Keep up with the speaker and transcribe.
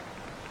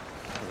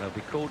They'll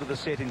be called to the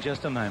set in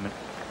just a moment.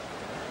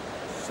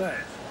 Set.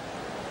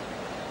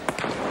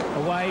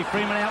 Away,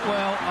 Freeman out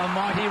well, a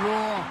mighty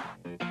roar.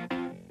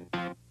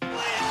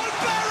 Leo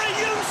Barry,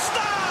 you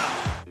star!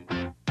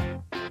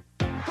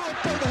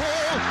 Top of the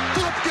hole,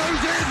 top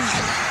goes in!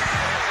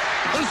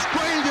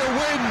 Australia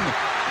win!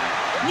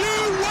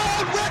 New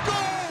world record!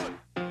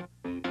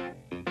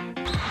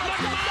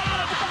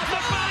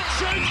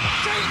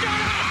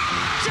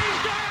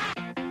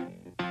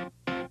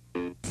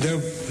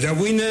 The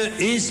winner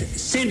is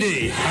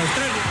Sydney,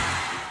 Australia.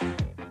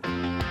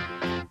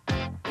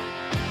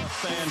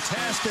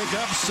 Fantastic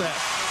upset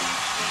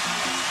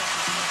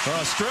for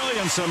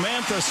Australian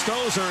Samantha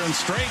Stosur in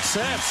straight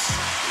sets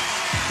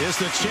is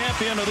the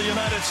champion of the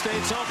United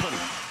States Open.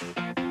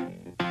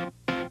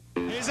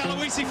 Here's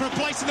Aloisi for a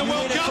place in the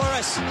World Cup. For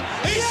us.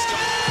 He scored!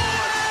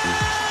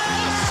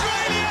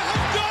 Australia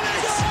have got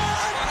it!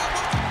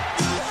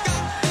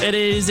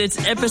 It's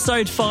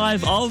episode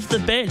 5 of The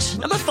Bench.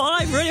 Number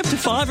 5, really up to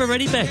 5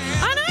 already, Beck.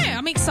 I know,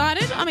 I'm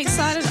excited.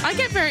 I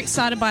get very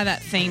excited by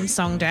that theme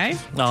song,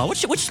 Dave. Oh,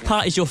 which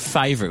part is your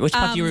favourite? Which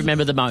part do you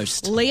remember the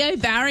most? Leo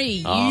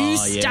Barry, you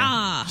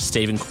star.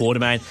 Stephen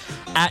Quartermain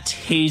at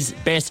his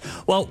best.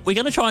 Well, we're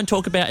going to try and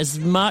talk about as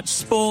much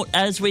sport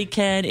as we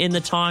can in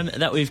the time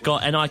that we've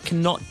got, and I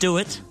cannot do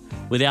it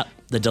without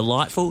the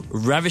delightful,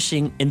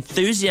 ravishing,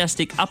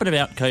 enthusiastic,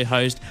 up-and-about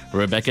co-host,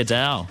 Rebecca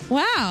Dow.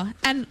 Wow.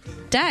 And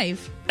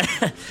Dave.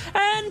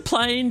 And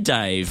Plain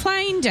Dave.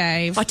 Plain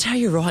Dave. I tell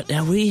you right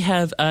now, we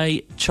have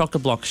a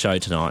chock-a-block show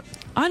tonight.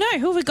 I know.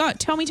 Who have we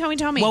got? Tell me.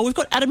 Well, we've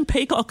got Adam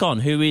Peacock on,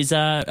 who is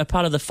a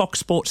part of the Fox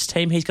Sports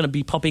team. He's going to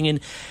be popping in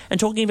and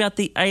talking about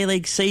the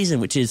A-League season,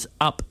 which is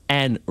up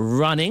and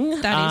running.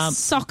 That is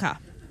soccer.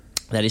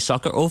 That is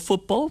soccer or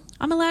football.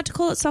 I'm allowed to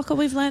call it soccer.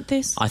 We've learnt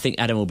this. I think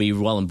Adam will be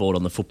well on board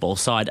on the football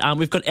side.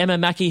 We've got Emma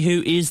Mackie,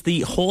 who is the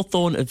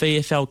Hawthorn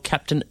VFL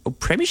captain, or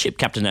premiership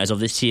captain as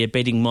of this year,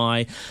 beating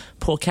my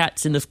poor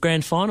Cats in the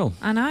grand final.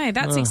 I know.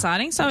 That's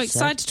exciting. So excited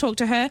sad to talk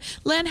to her,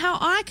 learn how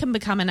I can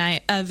become a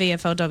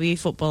VFLW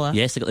footballer.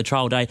 Yes, they've got the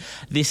trial day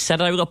this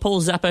Saturday. We've got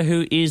Paul Zappa,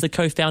 who is the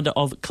co-founder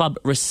of Club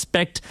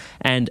Respect,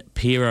 and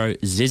Piero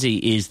Zizzi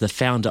is the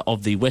founder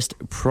of the West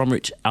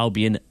Bromwich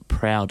Albion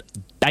Proud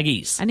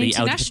Baggies. An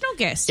international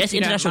guest. Yes,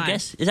 international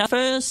guest.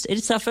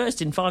 It's our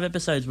first in 5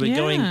 episodes. We're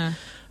going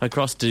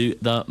across to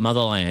the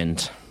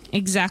motherland.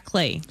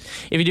 Exactly.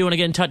 If you do want to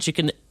get in touch, you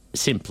can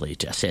simply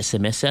just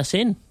SMS us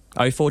in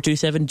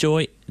 0427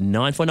 Joy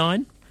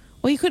 949.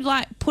 Or you could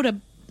put a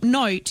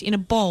note in a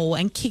bowl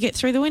and kick it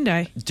through the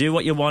window. Do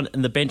what you want,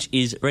 and the bench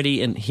is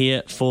ready and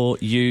here for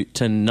you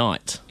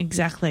tonight.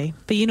 Exactly.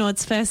 But you know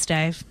what's first,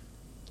 Dave?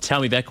 Tell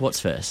me, Beck, what's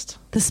first?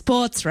 The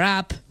sports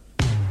wrap.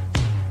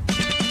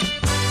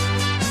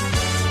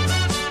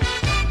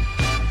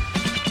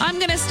 I'm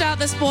going to start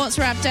the sports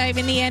wrap, Dave,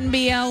 in the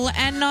NBL.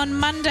 And on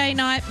Monday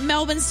night,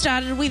 Melbourne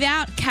started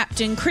without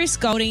captain Chris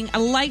Goulding, a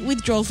late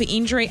withdrawal for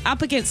injury,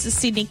 up against the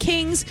Sydney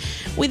Kings,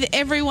 with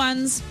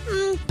everyone's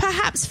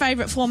perhaps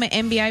favourite former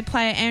NBA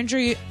player,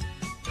 Andrew...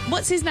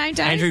 What's his name,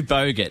 Dave? Andrew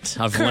Bogut.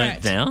 I've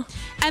learnt now.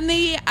 And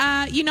the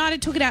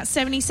United took it out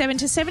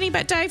 77-70.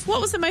 But, Dave,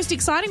 what was the most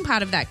exciting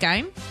part of that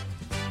game?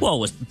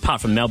 Well,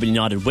 apart from Melbourne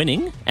United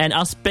winning and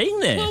us being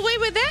there. Well, we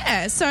were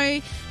there. So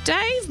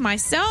Dave,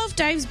 myself,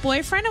 Dave's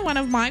boyfriend and one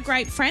of my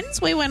great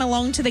friends, we went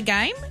along to the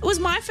game. It was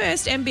my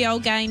first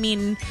NBL game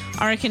in,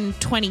 I reckon,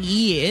 20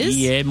 years.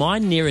 Yeah,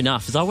 mine near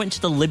enough. As I went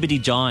to the Liberty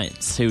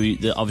Giants, who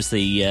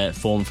obviously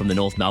formed from the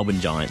North Melbourne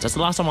Giants. That's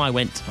the last time I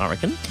went, I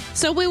reckon.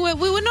 So we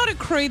were not a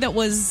crew that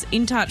was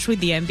in touch with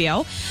the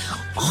NBL.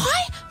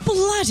 I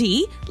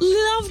bloody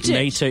loved it.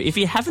 Me too. If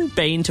you haven't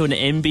been to an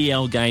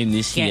NBL game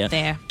this year,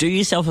 there. Do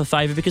yourself a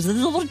favour, because there's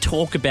a lot of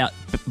talk about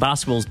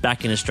basketball's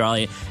back in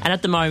Australia, and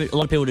at the moment a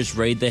lot of people just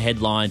read the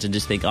headlines and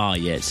just think, oh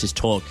yeah, it's just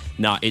talk.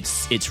 No,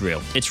 it's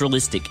real. It's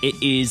realistic. It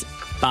is.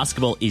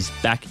 Basketball is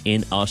back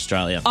in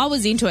Australia. I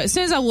was into it. As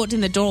soon as I walked in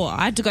the door,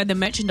 I had to go to the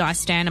merchandise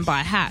stand and buy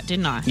a hat,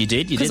 didn't I? You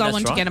did, because I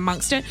wanted to get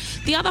amongst it.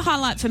 The other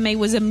highlight for me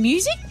was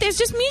music. There's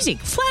just music,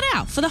 flat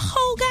out, for the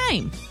whole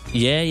game.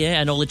 Yeah,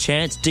 and all the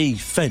chants,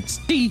 defence.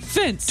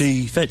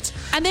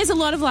 And there's a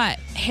lot of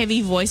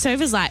heavy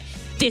voiceovers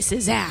this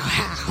is our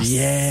house.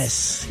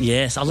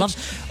 Yes. I love...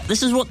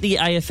 This is what the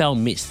AFL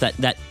missed,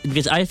 that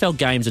because AFL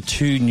games are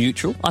too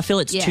neutral. I feel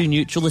it's too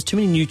neutral. There's too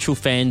many neutral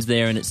fans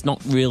there, and it's not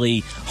really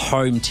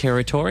home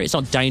territory. It's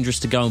not dangerous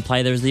to go and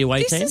play there as the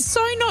away team. This is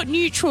so not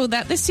neutral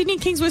that the Sydney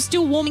Kings were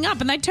still warming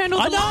up and they turned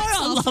all the lights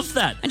off. I love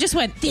that. And just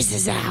went, this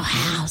is our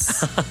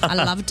house. I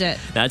loved it.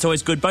 No, it's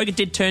always good. Bogut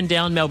did turn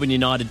down Melbourne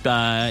United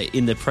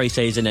in the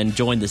pre-season and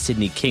joined the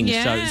Sydney Kings,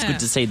 so it's good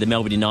to see the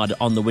Melbourne United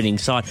on the winning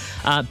side.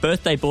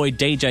 Birthday boy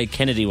DJ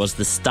Kennedy was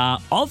the star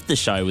of the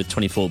show with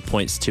 24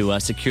 points to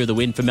secure the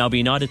win for Melbourne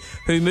United,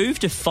 who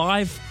moved to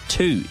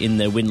 5-2 in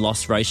their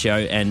win-loss ratio,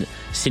 and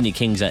Sydney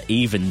Kings are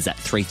evens at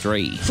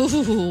 3-3.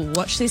 Ooh,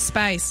 watch this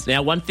space.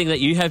 Now, one thing that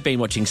you have been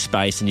watching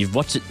space, and you've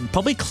watched it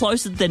probably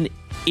closer than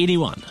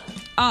anyone.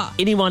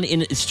 Anyone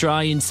in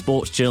Australian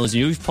sports journalism,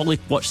 you've probably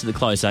watched it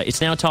closer.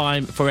 It's now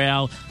time for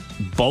our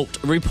Bolt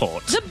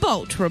Report. The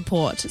Bolt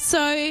Report.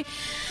 So...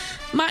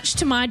 Much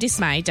to my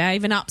dismay,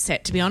 Dave, and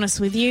upset, to be honest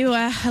with you,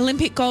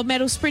 Olympic gold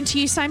medal sprinter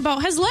Usain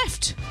Bolt has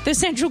left the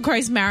Central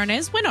Coast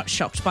Mariners. We're not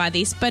shocked by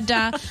this, but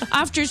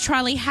after his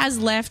trial, he has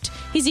left.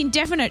 His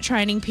indefinite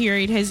training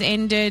period has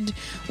ended.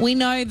 We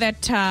know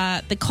that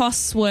the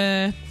costs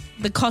were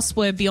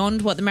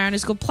beyond what the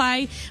Mariners could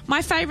play.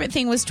 My favourite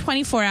thing was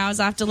 24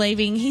 hours after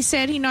leaving, he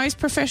said he knows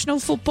professional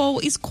football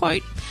is,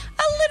 quote,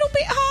 a little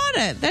bit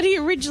harder than he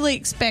originally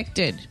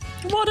expected.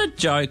 What a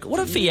joke. What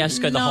a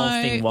fiasco the whole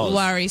thing was. No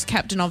worries,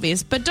 Captain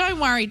Obvious. But don't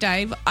worry,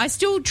 Dave. I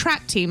still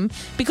tracked him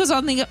because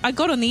I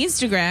got on the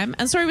Instagram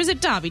and saw he was at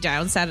Derby Day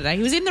on Saturday.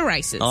 He was in the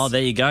races. Oh,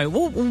 there you go.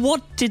 Well,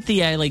 what did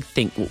the A-League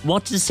think?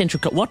 What did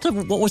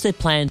what was their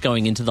plan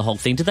going into the whole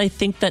thing? Did they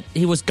think that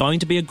he was going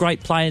to be a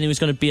great player and he was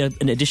going to be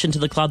an addition to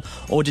the club?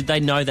 Or did they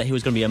know that he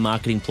was going to be a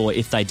marketing ploy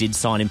if they did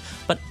sign him?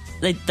 But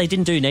they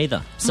didn't do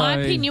neither. So, my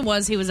opinion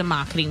was he was a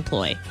marketing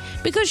ploy.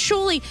 Because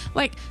surely,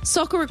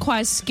 soccer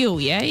requires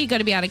skill, yeah? You got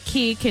to be able to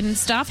kick and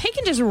stuff. He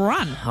can just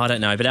run. I don't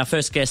know. But our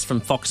first guest from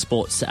Fox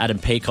Sports, Adam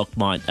Peacock,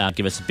 might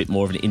give us a bit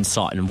more of an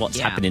insight on what's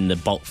happened in the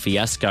Bolt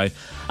fiasco.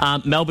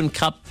 Melbourne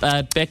Cup,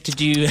 Beck, did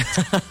you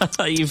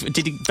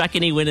back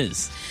any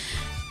winners?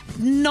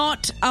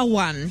 Not a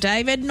one,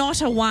 David,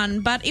 not a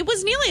one. But it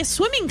was nearly a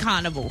swimming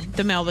carnival,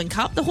 the Melbourne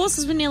Cup. The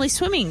horses were nearly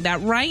swimming.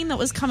 That rain that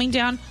was coming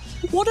down.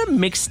 What a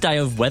mixed day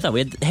of weather. We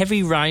had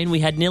heavy rain. We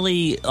had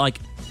nearly,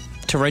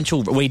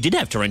 torrential... We did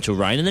have torrential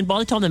rain, and then by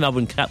the time the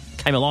Melbourne Cup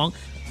came along,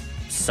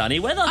 sunny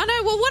weather. I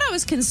know. Well, what I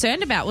was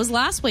concerned about was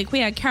last week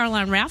we had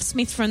Caroline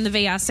Ralph-Smith from the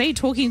VRC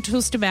talking to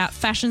us about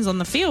fashions on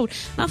the field.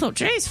 And I thought,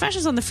 geez,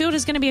 fashions on the field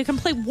is going to be a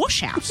complete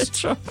washout.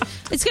 That's right.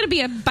 It's going to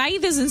be a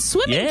bathers and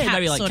swimming cap. Yeah,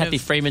 maybe like Kathy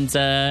Freeman's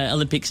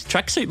Olympics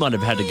tracksuit might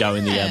have had to go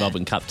in the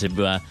Melbourne Cup to stay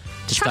dry.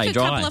 Chuck a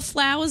couple of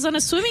flowers on a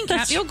swimming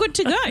cap. You're good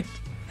to go.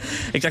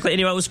 Exactly.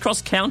 Anyway, it was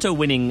cross-counter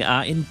winning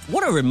in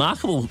what a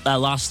remarkable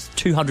last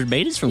 200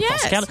 metres from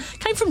cross-counter.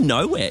 Came from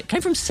nowhere.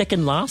 Came from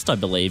second last, I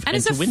believe. And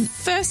it's the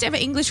first ever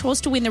English horse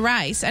to win the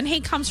race. And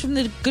he comes from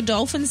the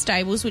Godolphin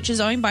stables, which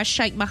is owned by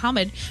Sheikh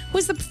Mohammed, who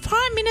is the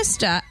Prime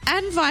Minister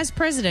and Vice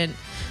President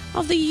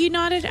of the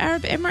United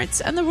Arab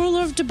Emirates and the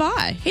ruler of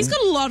Dubai. He's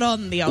got a lot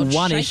on, the old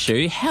One Sheikh.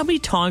 issue, how many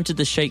times did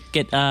the Sheikh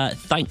get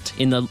thanked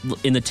in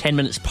the 10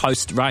 minutes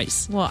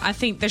post-race? Well, I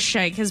think the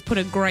Sheikh has put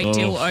a great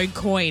deal of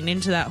coin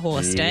into that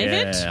horse,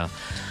 David.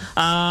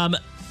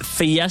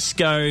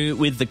 Fiasco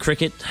with the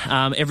cricket.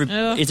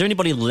 Is there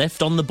anybody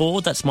left on the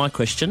board? That's my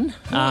question.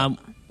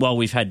 Well,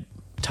 we've had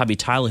Tubby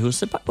Taylor, who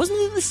wasn't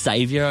he the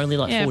saviour only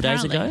 4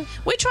 days ago?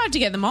 We tried to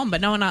get them on,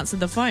 but no one answered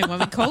the phone when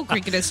we called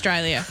Cricket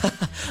Australia.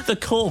 The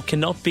call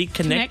cannot be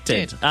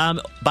connected.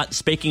 But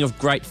speaking of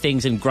great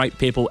things and great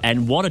people,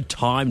 and what a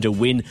time to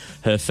win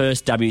her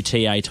first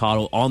WTA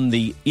title on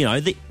the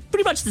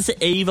pretty much the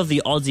eve of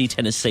the Aussie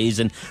tennis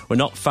season. We're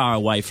not far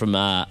away from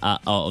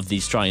of the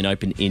Australian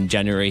Open in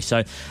January.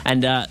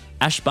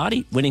 Ash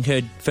Barty winning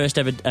her third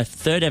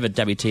ever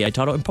WTA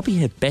title, and probably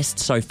her best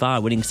so far,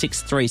 winning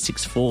 6-3,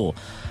 6-4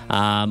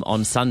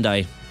 on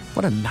Sunday.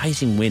 What an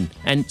amazing win.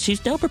 And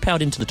she's now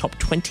propelled into the top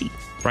 20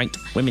 ranked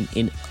women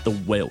in the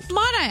world.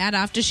 Might I add,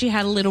 after she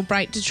had a little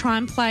break to try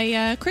and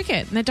play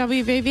cricket in the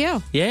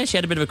WBBL. Yeah, she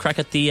had a bit of a crack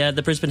at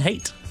the Brisbane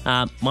Heat,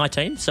 my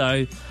team,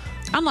 so...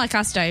 Unlike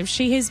us, Dave,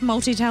 she is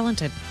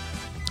multi-talented.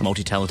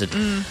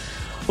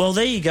 Well,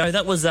 there you go.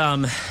 That was,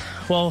 one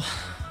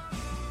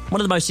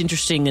of the most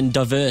interesting and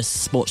diverse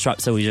sports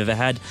wraps that we've ever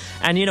had.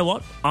 And you know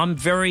what? I'm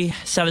very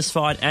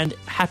satisfied and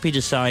happy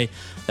to say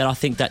that I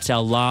think that's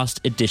our last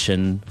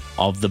edition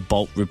of the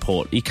Bolt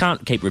Report. You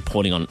can't keep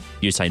reporting on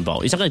Usain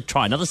Bolt. He's not going to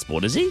try another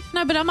sport, is he?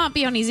 No, but I might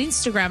be on his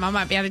Instagram. I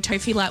might be able to tell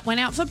if he went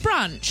out for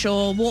brunch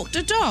or walked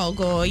a dog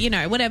or,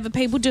 whatever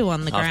people do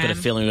on the gram. I've got a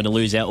feeling we're going to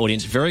lose our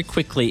audience very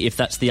quickly if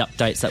that's the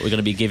updates that we're going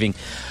to be giving.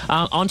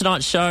 On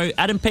tonight's show,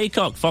 Adam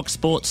Peacock, Fox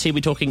Sports. He'll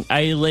be talking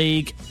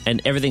A-League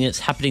and everything that's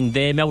happening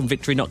there. Melbourne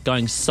Victory not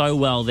going so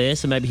well there,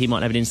 so maybe he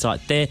might have an insight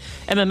there.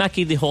 Emma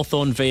Mackie, the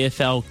Hawthorn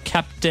VFL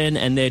captain,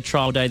 and their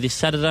trial day this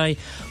Saturday.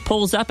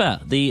 Paul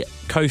Zappa, the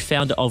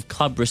co-founder of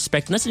Club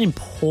Respect, and that's an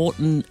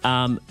important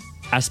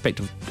aspect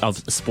of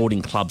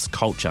sporting clubs'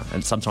 culture,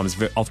 and sometimes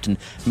very often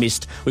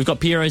missed. We've got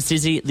Piero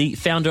Zizzi, the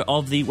founder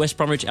of the West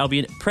Bromwich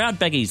Albion Proud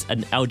Baggies,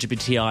 an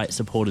LGBTI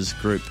supporters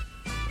group.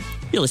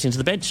 You're listening to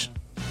The Bench.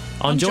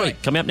 On Joy.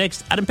 Coming up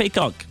next, Adam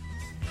Peacock.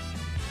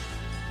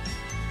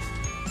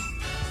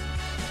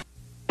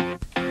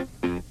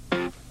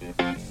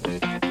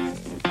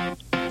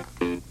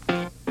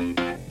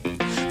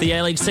 The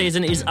A-League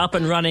season is up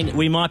and running.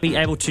 We might be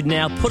able to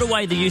now put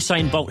away the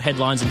Usain Bolt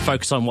headlines and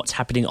focus on what's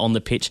happening on the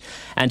pitch.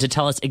 And to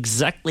tell us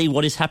exactly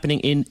what is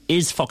happening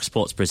is Fox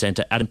Sports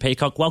presenter Adam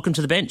Peacock. Welcome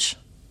to The Bench.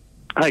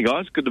 Hey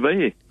guys, good to be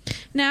here.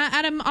 Now,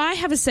 Adam, I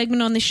have a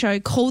segment on this show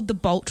called The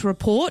Bolt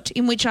Report,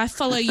 in which I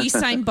follow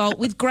Usain Bolt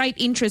with great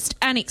interest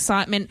and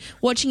excitement,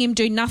 watching him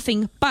do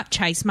nothing but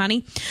chase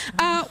money.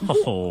 That's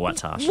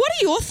harsh. What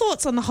are your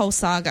thoughts on the whole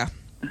saga?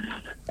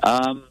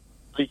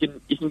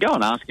 You can go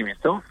and ask him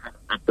yourself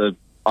at the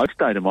Oaks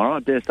Day tomorrow. I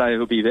dare say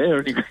he'll be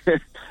there.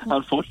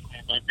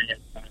 Unfortunately, he'll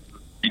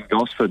be in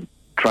Gosford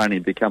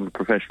training to become a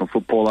professional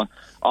footballer.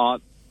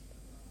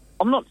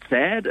 I'm not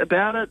sad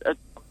about it. I'm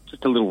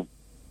just a little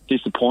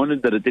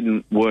disappointed that it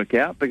didn't work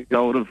out because I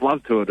would have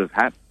loved to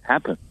have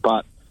happened.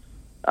 But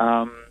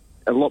a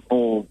lot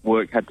more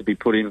work had to be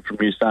put in from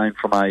Usain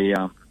from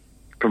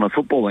a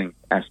footballing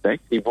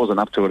aspect. He wasn't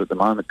up to it at the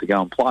moment to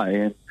go and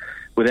play, and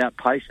without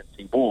patience,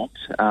 he walked.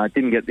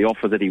 Didn't get the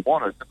offer that he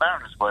wanted. The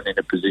Mariners weren't in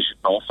a position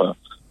to offer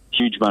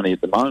huge money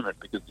at the moment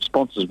because the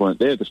sponsors weren't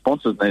there. The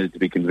sponsors needed to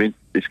be convinced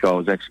this guy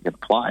was actually going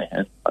to play.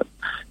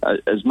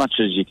 And as much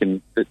as you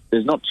can,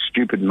 there's not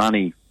stupid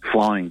money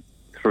flowing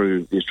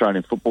through the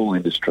Australian football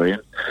industry,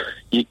 and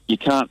you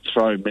can't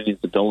throw millions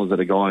of dollars at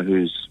a guy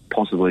who's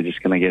possibly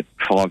just going to get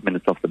 5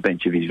 minutes off the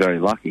bench if he's very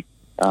lucky.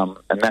 And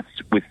that's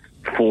with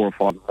 4 or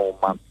 5 more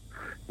months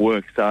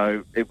work.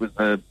 So it was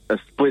a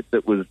split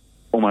that was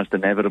almost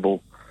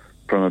inevitable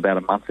from about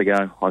a month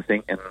ago, I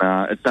think. And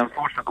it's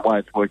unfortunate the way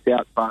it's worked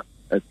out, but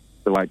it's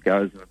the way it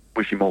goes. And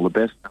wish him all the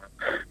best. And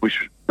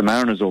wish the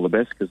Mariners all the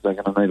best because they're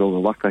going to need all the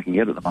luck they can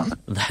get at the moment.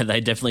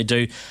 They definitely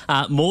do.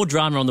 More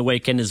drama on the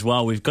weekend as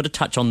well. We've got to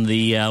touch on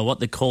the what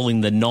they're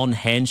calling the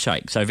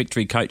non-handshake. So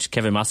Victory coach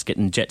Kevin Muscat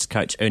and Jets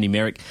coach Ernie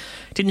Merrick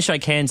didn't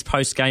shake hands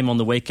post-game on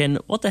the weekend.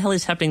 What the hell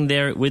is happening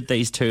there with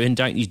these two? And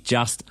don't you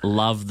just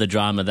love the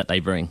drama that they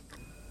bring?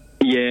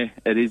 Yeah,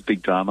 it is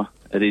big drama.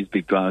 It is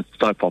big drama. It's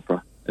soap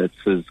opera. It's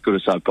as good a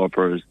soap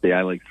opera as the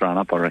A-League's thrown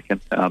up, I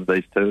reckon,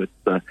 these two.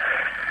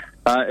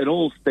 It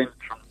all stems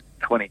from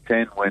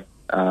 2010 when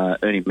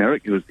Ernie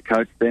Merrick, who was the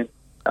coach then,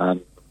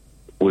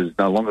 was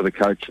no longer the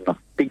coach, and I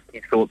think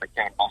he thought that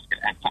Kevin Muscat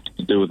had something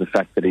to do with the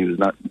fact that he was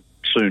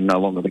soon no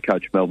longer the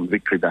coach of Melbourne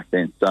Victory back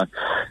then, so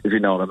if you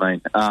know what I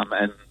mean.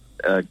 And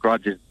a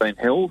grudge has been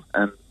held,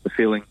 and the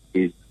feeling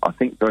is, I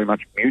think, very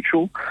much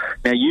mutual.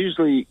 Now,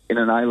 usually in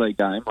an A-League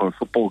game or a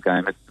football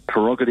game, it's the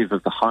prerogative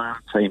of the home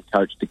team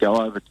coach to go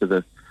over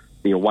to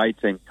the away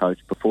team coach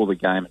before the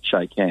game and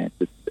shake hands.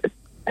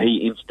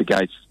 He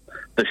instigates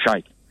the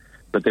shake.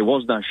 But there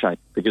was no shake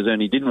because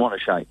Ernie didn't want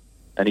to shake,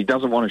 and he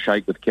doesn't want to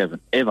shake with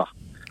Kevin, ever.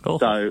 Oh.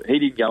 So he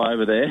didn't go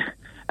over there,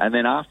 and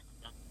then after,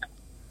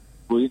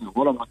 well, you know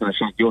what, I'm not going to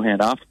shake your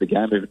hand after the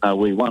game, even though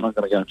we won. I'm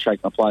going to go and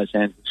shake my player's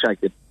hand and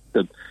shake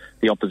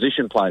the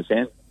opposition player's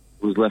hand,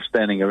 who was left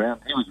standing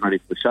around. He was ready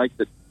for the shake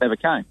that never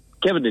came.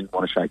 Kevin didn't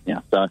want to shake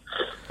now. So,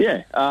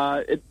 yeah,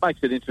 it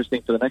makes it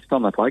interesting for the next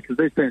time they play because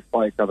these teams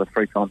play each other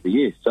 3 times a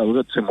year. So we've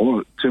got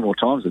two more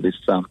times of this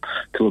to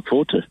look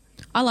forward to.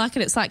 I like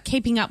it. It's like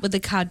keeping up with the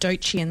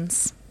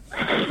Kardashians.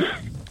 That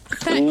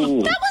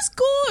was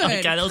good.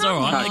 Okay, that was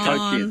all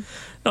right.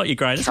 Not your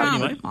greatest,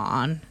 anyway. Come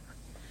on.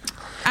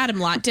 Adam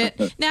liked it.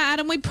 Now,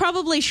 Adam, we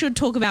probably should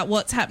talk about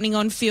what's happening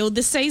on field.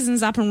 The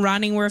season's up and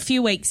running. We're a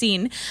few weeks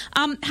in.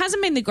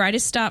 Hasn't been the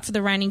greatest start for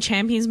the reigning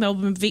champions,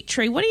 Melbourne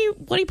Victory. What do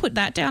you put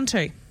that down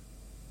to?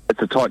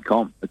 It's a tight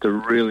comp. It's a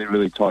really,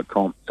 really tight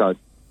comp. So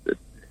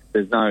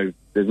there's no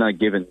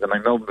givens. I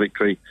mean, Melbourne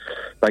Victory,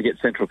 they get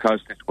Central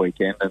Coast this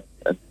weekend,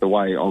 and the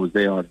way I was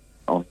there in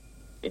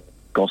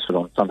Gosford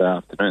on Sunday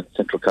afternoon,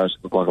 Central Coast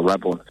looked like a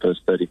rabble in the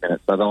first 30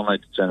 minutes, so they'll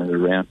need to turn it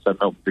around. So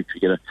Melbourne Victory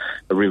get a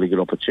really good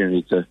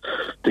opportunity to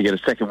get a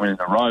second win in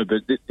a row.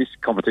 But this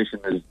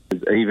competition is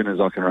as even as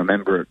I can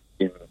remember it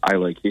in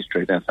A-League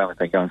history. Now, it's only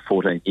been going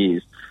 14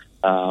 years,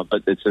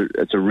 but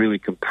it's a really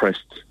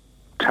compressed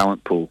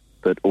talent pool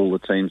that all the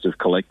teams have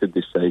collected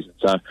this season.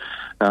 So,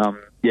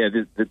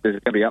 there's going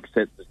to be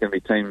upsets. There's going to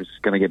be teams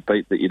going to get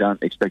beat that you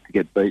don't expect to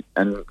get beat,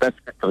 and that's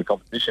good for the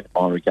competition in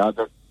my regard.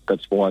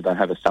 That's why they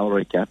have a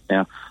salary cap.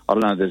 Now, I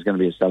don't know if there's going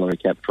to be a salary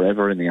cap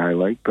forever in the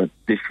A-League, but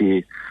this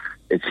year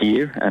it's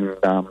here, and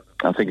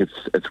I think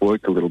it's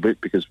worked a little bit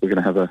because we're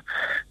going to have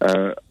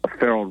a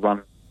fair old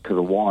run to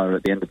the wire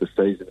at the end of the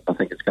season. I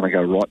think it's going to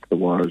go right to the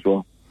wire as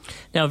well.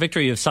 Now,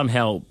 Victory have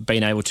somehow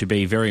been able to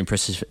be very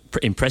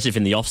impressive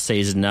in the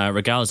off-season,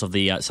 regardless of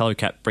the salary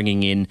cap,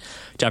 bringing in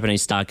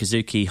Japanese star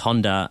Kazuki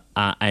Honda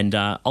and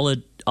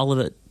Oliver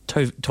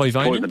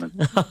Toivonen.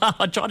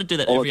 I try to do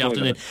that every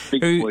afternoon.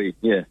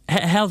 How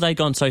have they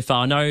gone so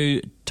far? I know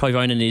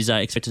Toivonen is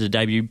expected to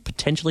debut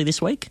potentially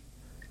this week.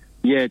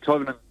 Yeah,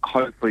 Toivonen,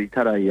 hopefully,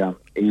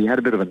 he had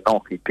a bit of a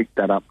knock. He picked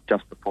that up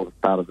just before the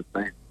start of the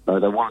season, so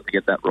they wanted to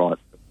get that right.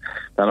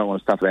 They don't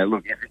want to stuff it out.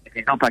 Look, if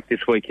he's not back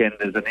this weekend,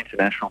 there's an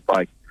international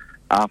break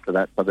after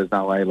that, so there's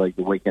no A-League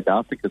the weekend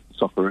after because the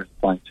Socceroos are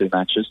playing 2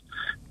 matches.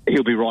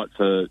 He'll be right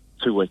for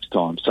 2 weeks'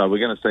 time, so we're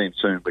going to see him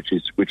soon, which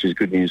is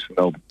good news for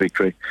Melbourne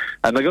Victory.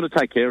 And they've got to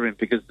take care of him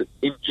because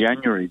in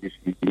January this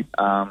year,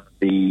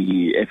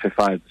 the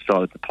FFA have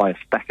decided to play a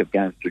stack of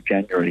games through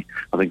January,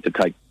 I think, to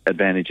take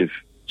advantage of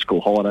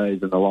school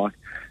holidays and the like,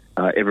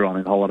 everyone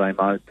in holiday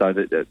mode, so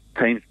that the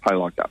teams play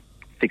like that.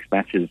 6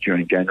 matches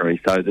during January,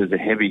 so there's a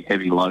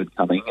heavy load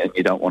coming, and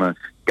you don't want to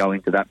go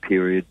into that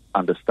period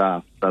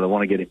understaffed. So they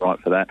want to get him right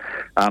for that.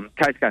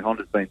 Keisuke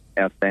Honda's been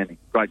outstanding,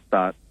 great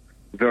start,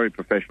 very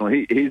professional.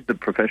 He's the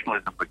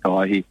professionalism of the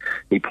guy.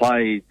 He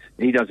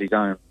does his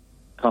own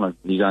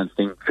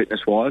thing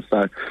fitness wise.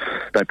 So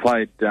they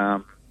played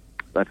on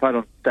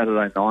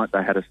Saturday night.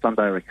 They had a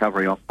Sunday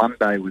recovery. On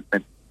Monday was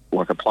meant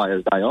like a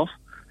player's day off.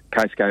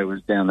 Keisuke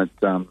was down at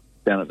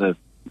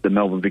the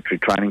Melbourne Victory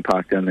Training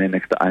Park down there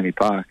next to Amy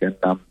Park, and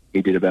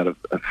he did about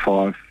a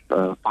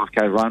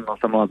 5K run or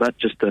something like that,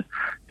 just to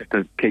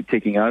keep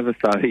ticking over.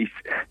 So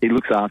he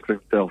looks after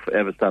himself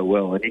ever so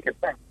well, and you can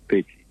thank the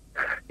pitch.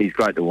 He's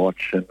great to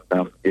watch, and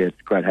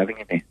it's great having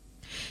him here.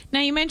 Now,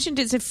 you mentioned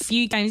it's a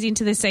few games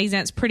into the season;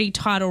 it's pretty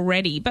tight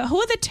already. But who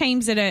are the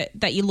teams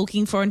that you're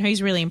looking for, and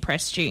who's really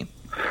impressed you?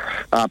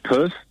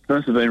 Perth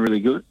have been really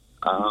good.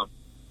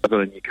 They've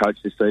got a new coach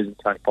this season,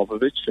 Tony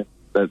Popovich, and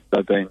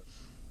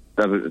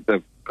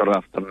they've got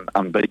off to an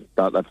unbeaten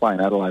start. They play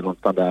in Adelaide on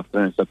Sunday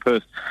afternoon. So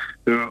Perth,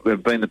 who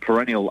have been the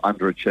perennial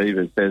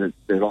underachievers,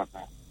 they're like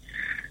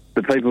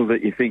the people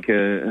that you think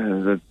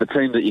are the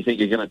team that you think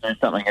are going to do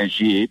something this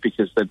year,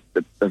 because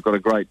they've got a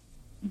great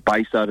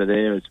base over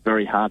there. It's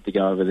very hard to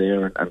go over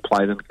there and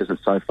play them because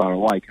it's so far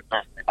away. They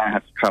don't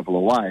have to travel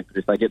away, but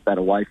if they get that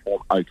away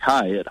form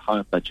okay at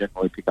home, they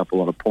generally pick up a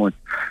lot of points.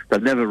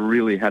 They've never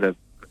really had a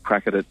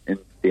crack at it in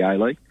the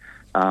A-League,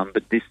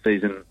 but this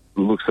season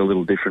looks a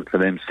little different for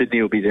them.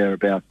 Sydney will be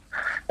thereabouts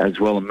as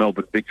well, and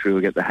Melbourne Victory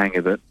will get the hang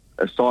of it.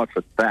 Aside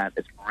from that,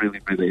 it's really,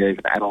 really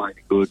even. Adelaide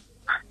are good.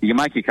 You can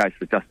make your case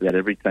for just about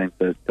every team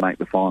to make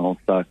the final.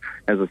 So,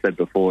 as I said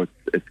before,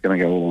 it's going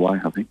to go all the way,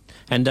 I think.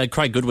 And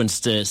Craig Goodwin's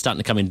starting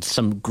to come in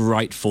some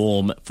great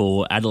form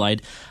for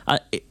Adelaide.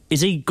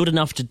 Is he good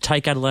enough to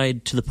take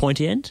Adelaide to the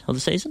pointy end of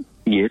the season?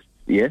 Yes,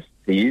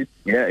 he is.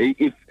 Yeah,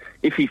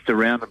 if he's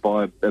surrounded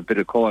by a bit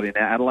of quality.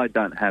 Now, Adelaide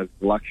don't have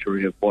the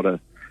luxury of what a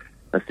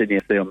Sydney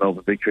FC or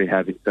Melbourne Victory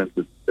have in terms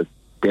of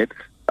depth.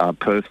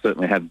 Perth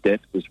certainly have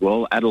depth as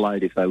well.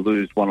 Adelaide, if they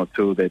lose one or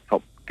two of their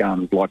top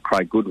guns, like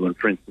Craig Goodwin,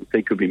 for instance,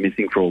 he could be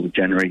missing for all of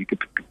January. He could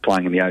be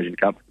playing in the Asian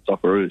Cup for the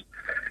Socceroos.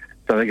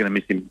 So they're going to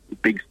miss him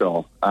big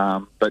style.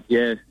 But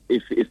yeah,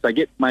 if they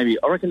get maybe,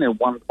 I reckon they're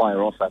one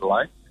player off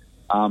Adelaide.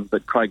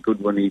 But Craig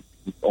Goodwin, he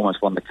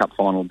almost won the cup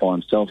final by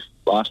himself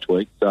last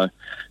week. So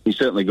he's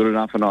certainly good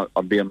enough, and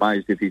I'd be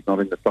amazed if he's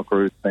not in the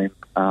Socceroos team.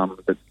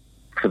 But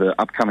for the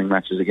upcoming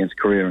matches against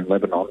Korea and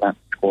Lebanon, that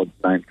squad's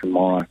named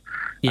tomorrow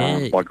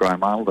by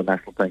Graham Arnold, the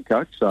national team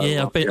coach. So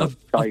I've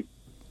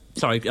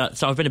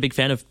been a big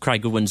fan of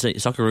Craig Goodwin's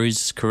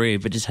Socceroos career,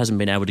 but just hasn't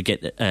been able to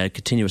get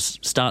continuous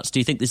starts. Do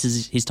you think this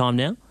is his time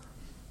now?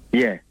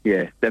 Yeah,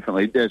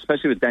 definitely.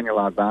 Especially with Daniel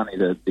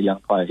Ardvani, the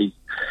young player. He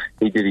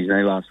did his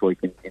knee last week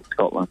in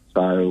Scotland.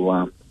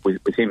 So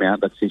with him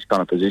out, that's his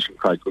kind of position,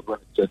 Craig Goodwin.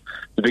 It's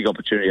a big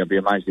opportunity. I'd be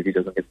amazed if he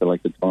doesn't get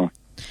selected tomorrow.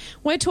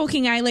 We're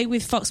talking A-League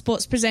with Fox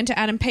Sports presenter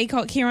Adam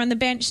Peacock here on the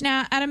bench.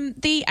 Now, Adam,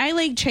 the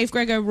A-League chief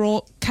Greg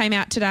O'Rourke came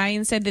out today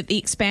and said that the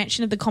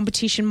expansion of the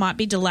competition might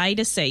be delayed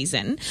a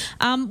season.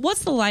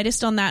 What's the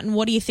latest on that, and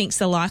what do you think's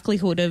the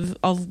likelihood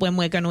of when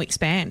we're going to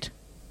expand?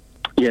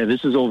 Yeah,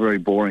 this is all very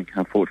boring,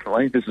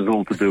 unfortunately. This is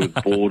all to do with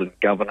board and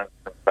governance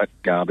and that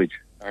garbage.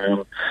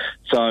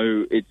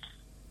 So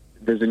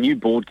there's a new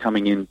board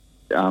coming in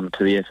to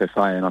the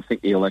FFA, and I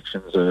think the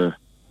elections are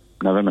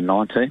November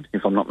 19th,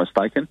 if I'm not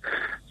mistaken.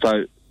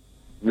 So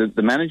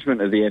the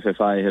management of the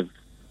FFA have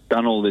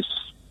done all this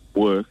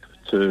work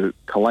to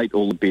collate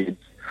all the bids,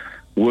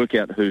 work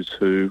out who's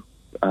who,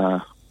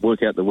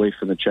 work out the wheat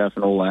from the chaff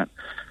and all that,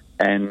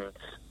 and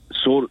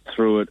sort it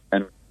through it,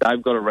 and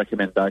they've got a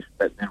recommendation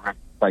that they're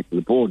take to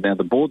the board. Now,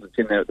 the board that's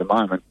in there at the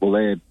moment, well,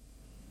 they're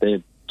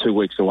 2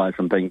 weeks away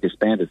from being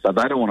disbanded, so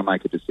they don't want to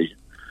make a decision.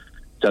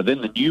 So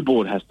then the new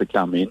board has to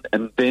come in,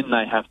 and then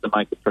they have to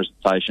make a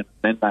presentation,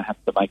 then they have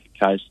to make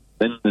a case,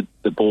 then the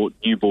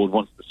new board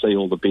wants to see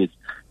all the bids.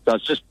 So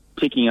it's just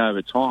ticking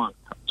over time.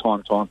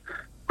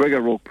 Greg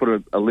O'Rourke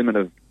put a limit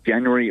of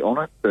January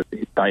on it, that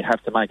they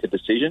have to make a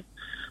decision.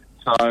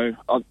 So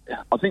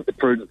I think the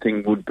prudent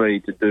thing would be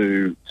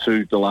to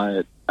delay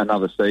it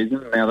another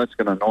season. Now, that's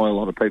going to annoy a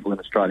lot of people in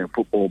Australian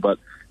football, but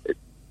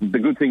the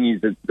good thing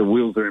is that the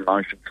wheels are in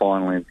motion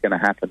finally, and it's going to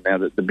happen. Now,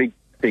 the big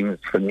things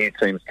for new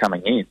teams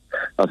coming in,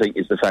 I think,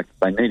 is the fact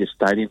that they need a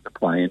stadium to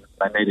play in.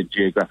 They need a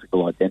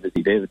geographical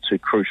identity. They're the two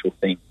crucial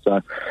things.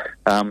 So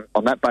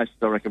on that basis,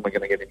 I reckon we're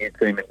going to get a new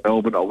team in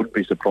Melbourne. I wouldn't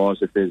be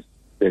surprised if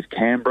there's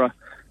Canberra,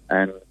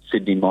 and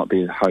Sydney might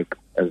be a hope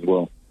as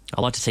well.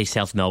 I'd like to see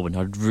South Melbourne.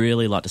 I'd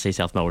really like to see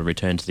South Melbourne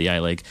return to the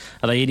A-League.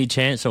 Are they any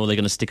chance, or are they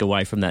going to stick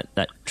away from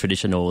that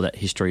tradition or that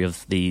history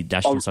of the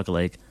National Soccer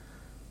League?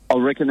 I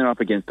reckon they're up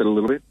against it a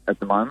little bit at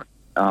the moment.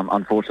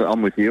 Unfortunately,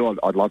 I'm with you.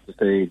 I'd love to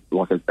see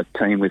like a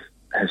team with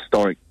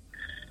historic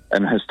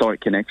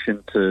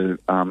connection to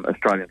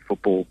Australian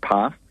football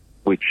past,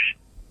 which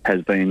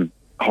has been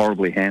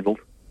horribly handled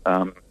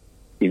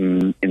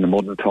in the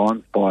modern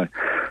times by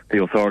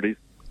the authorities,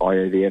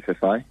 i.e. the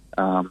FFA.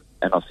 And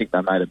I think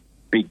they made a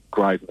big,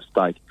 grave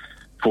mistake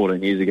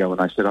 14 years ago when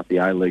they set up the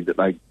A-League, that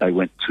they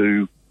went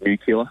too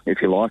nuclear,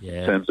 if you like,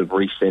 in terms of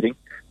resetting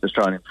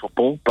Australian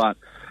football. But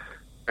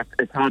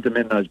it's hard to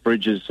mend those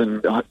bridges,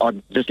 and I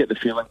just get the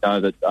feeling, though,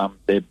 that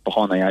they're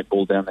behind the eight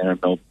ball down there in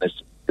Melbourne.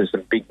 There's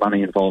some big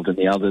money involved in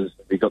the others.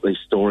 We've got these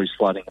stories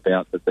flooding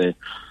about that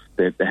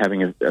they're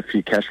having a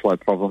few cash flow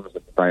problems,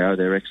 that they owe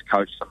their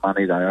ex-coach some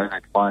money, they owe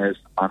their players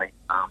some money.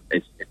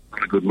 It's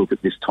not a good look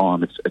at this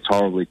time. It's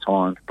horribly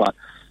timed. But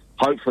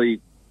hopefully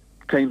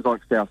teams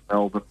like South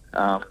Melbourne,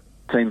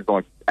 teams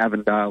like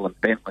Avondale and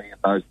Bentley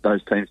and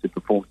those teams who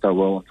performed so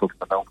well, and talking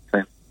to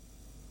Melbourne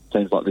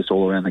teams like this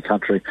all around the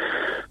country.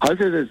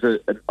 Hopefully there's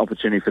an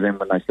opportunity for them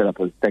when they set up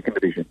a second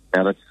division.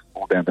 Now, that's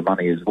all down to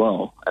money as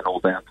well, and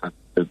all down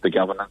to the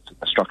governance and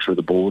the structure of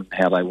the board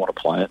and how they want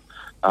to play it.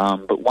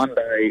 But one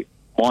day,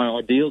 my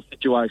ideal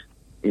situation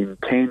in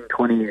 10,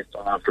 20 years'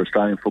 time for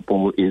Australian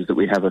football is that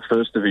we have a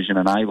first division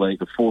and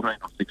A-League of 14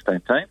 or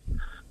 16 teams.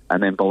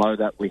 And then below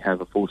that, we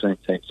have a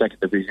 14-team second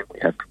division. We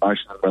have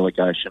promotion and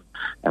relegation,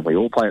 and we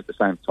all play at the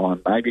same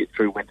time. Maybe it's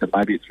through winter,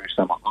 maybe it's through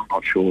summer. I'm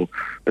not sure.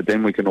 But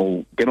then we can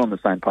all get on the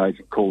same page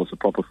and call us a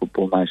proper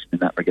football nation in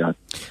that regard.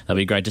 That'd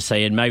be great to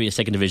see, and maybe a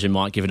second division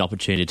might give an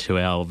opportunity to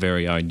our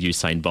very own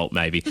Usain Bolt.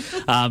 Maybe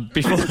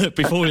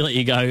before we let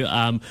you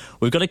go,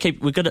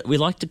 we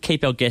like to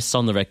keep our guests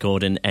on the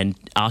record and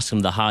ask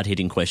them the hard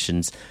hitting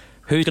questions.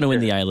 Who's going to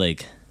win the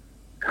A-League?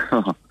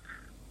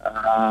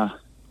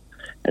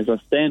 As I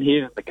stand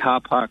here in the car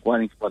park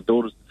waiting for my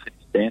daughters to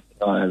finish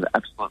dancing, I have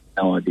absolutely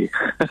no idea.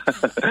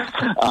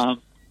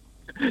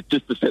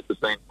 Just to set the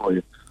scene for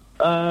you.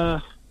 I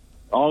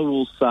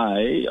will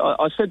say,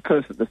 I said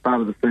Perth at the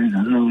start of the season. I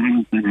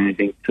haven't done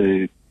anything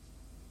to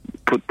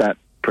put that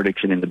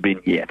prediction in the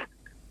bin yet.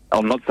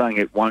 I'm not saying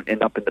it won't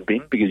end up in the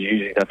bin, because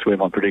usually that's where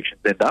my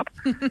predictions end up,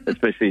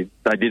 especially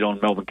they did on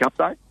Melbourne Cup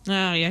Day.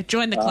 Oh, yeah,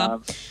 join the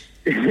club.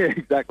 Yeah,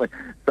 exactly.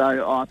 So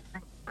I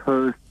think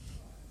Perth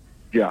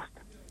just...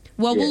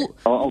 Well, yeah,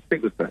 I'll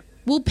stick with that.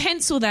 We'll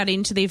pencil that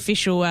into the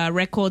official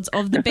records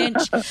of the bench.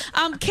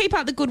 Keep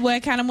up the good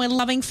work, Adam. We're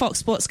loving Fox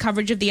Sports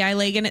coverage of the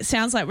A-League, and it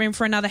sounds like we're in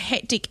for another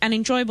hectic and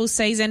enjoyable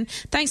season.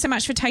 Thanks so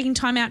much for taking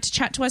time out to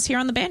chat to us here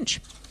on the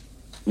bench.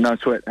 No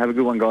sweat. Have a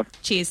good one, guys.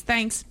 Cheers.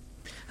 Thanks.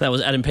 That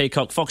was Adam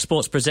Peacock, Fox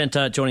Sports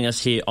presenter, joining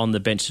us here on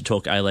the bench to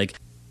talk A-League.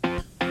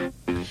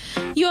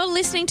 You're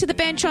listening to The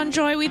Bench on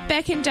Joy with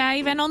Beck and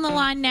Dave, and on the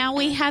line now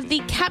we have the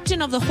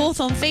captain of the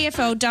Hawthorn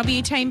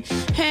VFLW team.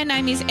 Her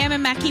name is Emma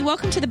Mackie.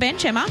 Welcome to The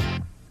Bench, Emma.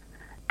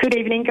 Good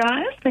evening,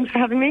 guys. Thanks for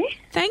having me.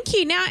 Thank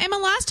you. Now, Emma,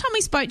 last time we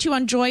spoke to you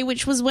on Joy,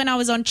 which was when I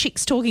was on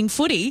Chicks Talking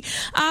Footy,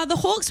 the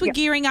Hawks were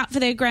gearing up for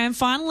their grand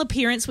final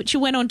appearance, which you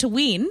went on to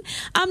win.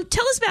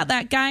 Tell us about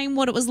that game,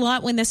 what it was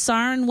like when the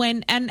siren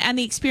went, and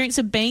the experience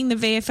of being the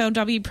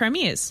VFLW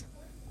premiers.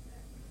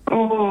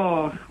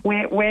 Oh,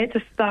 where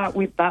to start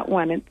with that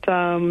one? It's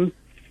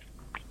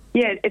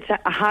it's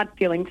a hard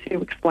feeling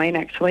to explain,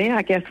 actually.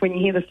 I guess when you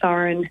hear the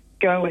siren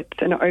go, it's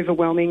an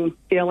overwhelming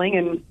feeling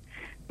and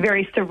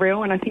very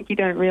surreal, and I think you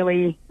don't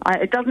really...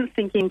 it doesn't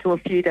sink into a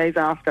few days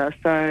after,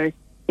 so,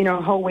 you know,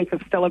 a whole week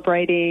of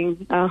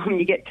celebrating,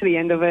 you get to the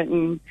end of it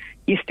and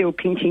you're still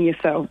pinching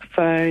yourself.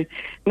 So,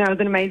 no, it was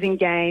an amazing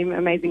game,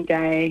 amazing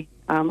day.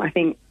 I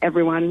think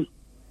everyone...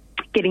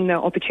 getting the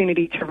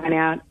opportunity to run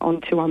out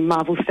onto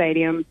Marvel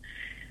Stadium,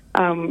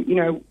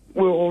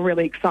 we're all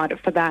really excited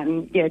for that,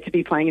 and to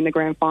be playing in the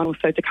grand final,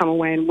 so to come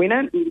away and win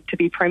it, and to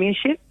be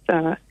premiership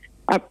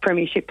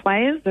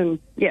players, and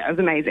it was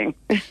amazing.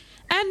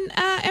 And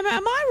Emma,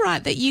 am I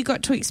right that you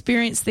got to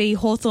experience the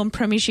Hawthorn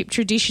premiership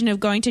tradition of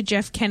going to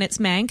Jeff Kennett's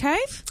man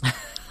cave?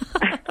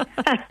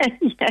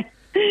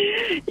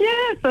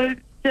 So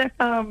Jeff...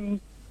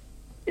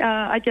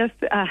 I guess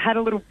had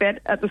a little bet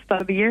at the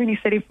start of the year, and he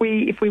said if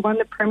we won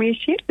the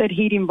premiership that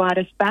he'd invite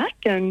us back,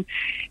 and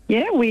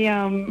we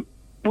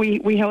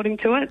held him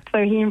to it.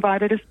 So he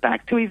invited us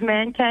back to his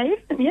man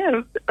cave,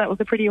 and that was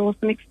a pretty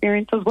awesome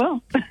experience as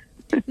well.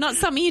 Not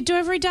something you do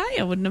every day,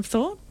 I wouldn't have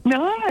thought.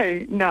 No,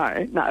 it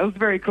was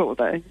very cool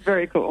though,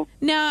 very cool.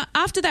 Now,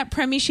 after that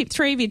premiership,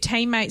 3 of your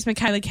teammates,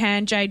 Michaela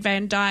Cann, Jade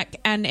Van Dyke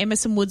and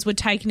Emerson Woods, were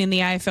taken in the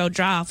AFL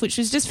draft, which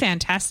was just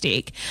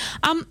fantastic.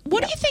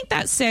 What do you think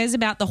that says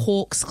about the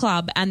Hawks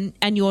Club and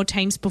your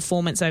team's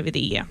performance over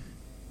the year?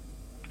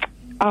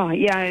 Oh,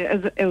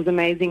 yeah, it was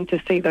amazing to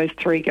see those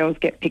 3 girls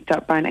get picked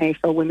up by an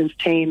AFL women's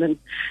team, and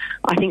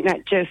I think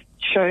that just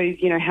shows,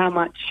 how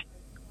much,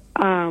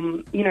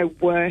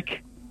 work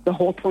the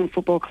Hawthorn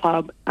Football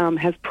Club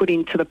has put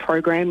into the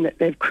program that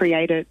they've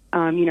created,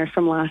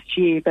 from last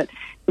year, but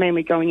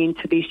mainly going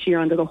into this year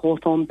under the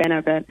Hawthorn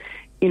banner. But,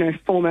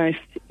 foremost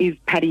is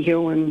Paddy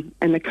Hill and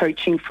the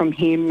coaching from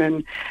him,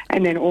 and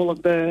then all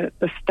of the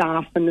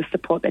staff and the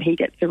support that he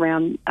gets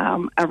around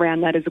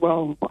that as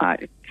well.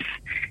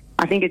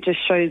 I think it just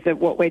shows that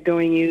what we're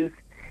doing is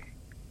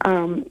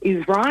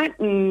right,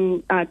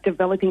 and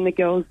developing the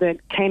girls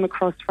that came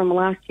across from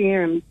last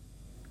year, and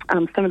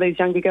some of those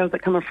younger girls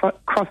that come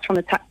across from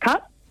the TAP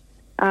Cup,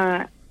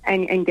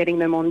 and getting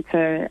them onto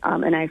an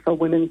AFL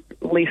women's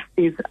list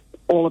is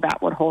all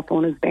about what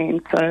Hawthorn has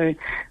been. So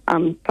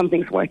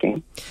something's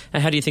working.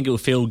 And how do you think it will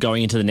feel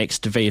going into the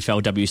next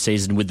VFLW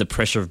season with the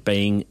pressure of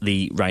being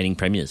the reigning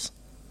premiers?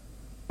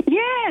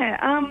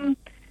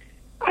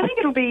 I think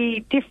it'll be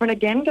different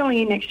again going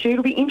in next year.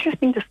 It'll be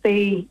interesting to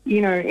see,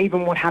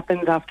 even what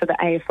happens after the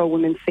AFL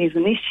women's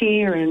season this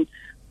year, and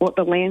what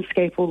the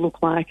landscape will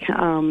look like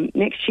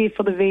next year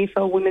for the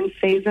VFL women's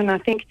season. I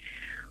think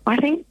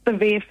the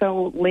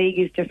VFL league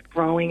is just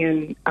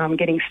growing and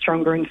getting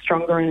stronger and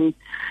stronger. And,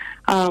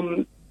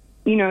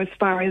 as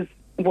far as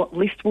what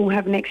list we'll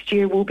have next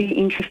year will be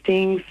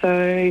interesting.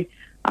 So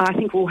I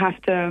think we'll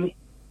have to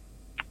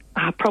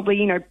probably,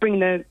 you know, bring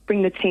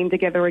the team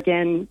together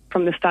again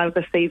from the start of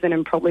the season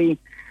and probably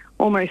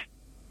almost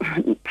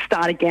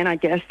start again, I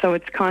guess. So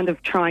it's kind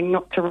of trying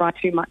not to rely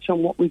too much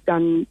on what we've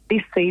done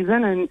this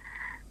season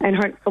and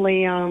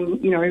hopefully,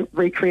 you know,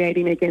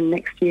 recreating again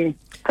next year.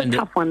 It's a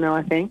tough one, though,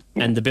 I think.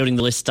 Yeah. And the Building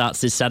the List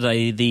starts this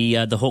Saturday.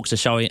 The Hawks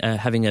are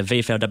having a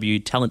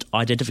VFLW Talent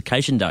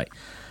Identification Day.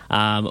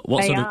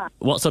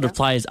 What sort of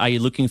players are you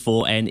looking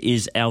for, and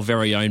is our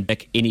very own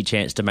Beck any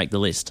chance to make the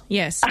list?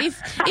 Yes.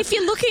 If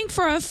you're looking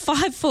for a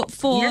 5'4",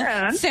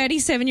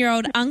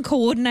 37-year-old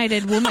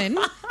uncoordinated woman,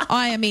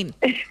 I am in.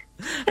 And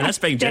that's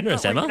being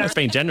generous, Emma. That's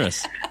being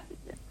generous.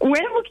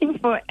 We're looking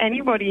for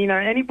anybody, you know,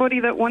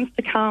 anybody that wants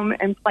to come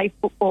and play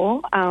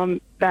football,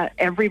 that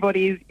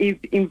everybody is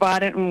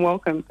invited and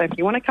welcome. So if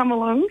you want to come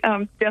along,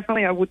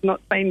 definitely I would not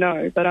say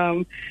no. But,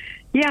 I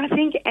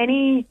think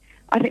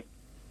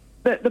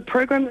the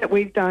program that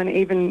we've done,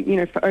 even, you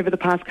know, for over the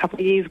past couple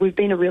of years, we've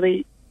been a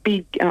really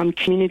big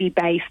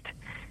community-based,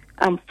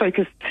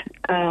 focused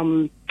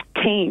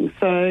team.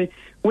 So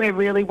we're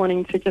really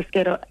wanting to just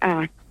get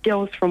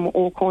girls from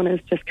all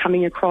corners just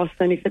coming across.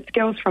 And if it's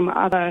girls from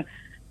other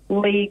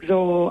leagues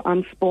or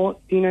sports,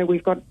 you know,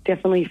 we've got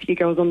definitely a few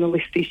girls on the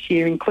list this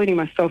year, including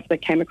myself,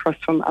 that came across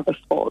from other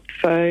sports.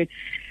 So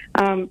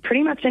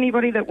pretty much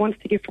anybody that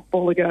wants to give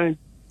football a go.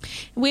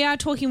 We are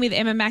talking with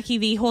Emma Mackie,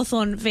 the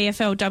Hawthorn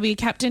VFLW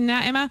captain.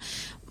 Now, Emma,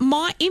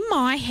 in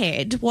my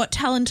head, what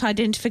Talent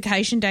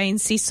Identification Day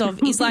insists of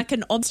is like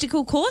an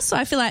obstacle course. So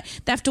I feel like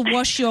they have to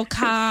wash your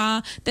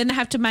car, then they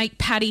have to make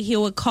Paddy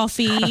Hill a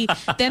coffee,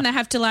 then they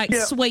have to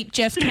sweep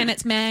Jeff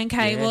Kennett's man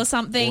cave or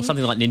something. Or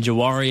something like Ninja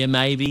Warrior,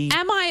 maybe.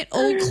 Am I at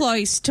all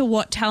close to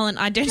what Talent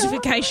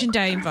Identification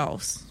Day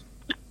involves?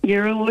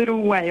 You're a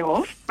little way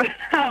off.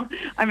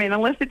 I mean,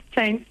 unless it's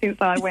changed since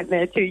I went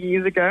there 2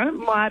 years ago. It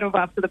might have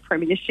after the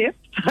premiership.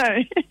 So,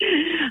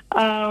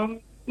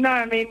 no,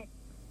 I mean,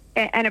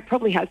 and it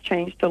probably has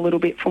changed a little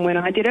bit from when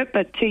I did it.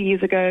 But 2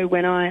 years ago,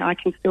 when I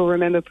can still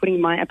remember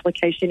putting my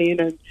application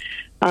in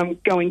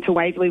and going to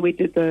Waverley, we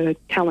did the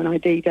Talent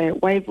ID Day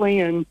at Waverley.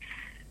 And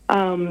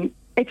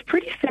it's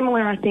pretty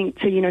similar, I think,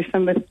 to, you know,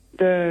 some of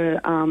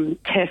the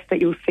tests that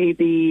you'll see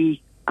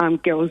the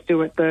girls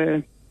do at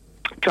the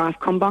draft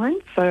combine.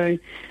 So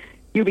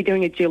you'll be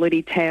doing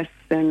agility tests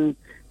and,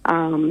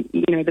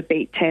 you know, the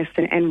beat test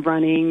and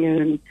running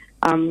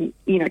and,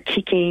 you know,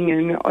 kicking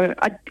and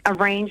a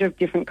range of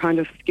different kind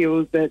of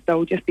skills that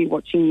they'll just be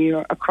watching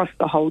you across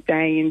the whole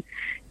day and,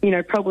 you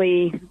know,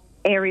 probably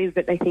areas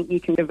that they think you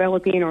can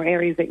develop in or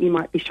areas that you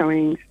might be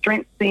showing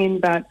strengths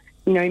in, but,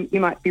 you know, you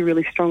might be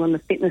really strong on the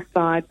fitness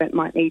side but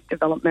might need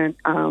development,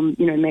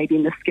 you know, maybe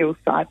in the skills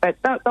side. But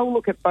they'll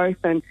look at both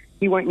and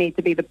you won't need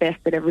to be the best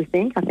at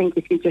everything. I think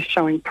if you're just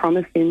showing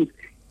promise in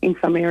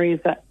some areas,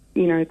 that,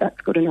 you know,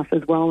 that's good enough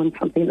as well and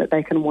something that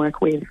they can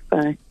work with.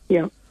 So,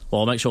 yeah.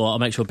 Well, I'll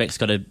make sure Beck's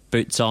got her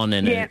boots on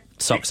and her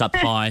socks up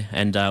high,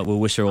 and we'll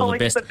wish her all the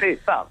best. The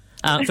boots up.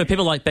 For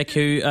people like Beck,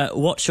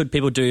 what should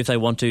people do if they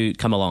want to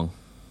come along?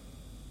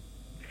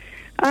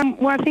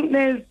 Well, I think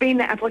there's been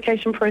the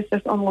application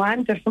process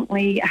online.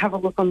 Definitely have a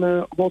look on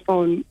the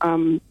Hawthorn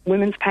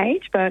women's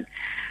page, but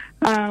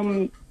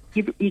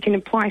you can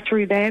apply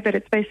through there. But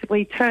it's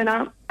basically turn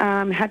up,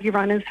 have your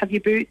runners, have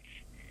your boots,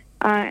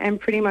 and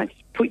pretty much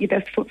put your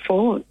best foot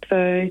forward.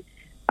 So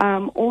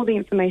all the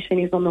information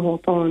is on the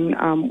Hawthorn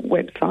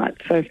website.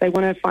 So if they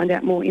want to find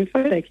out more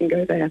info, they can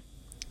go there.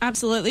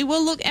 Absolutely.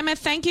 Well, look, Emma,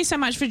 thank you so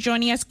much for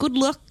joining us. Good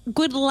luck.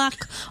 Good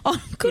luck.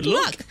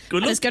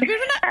 There's got to be an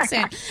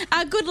accent.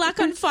 Good luck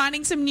on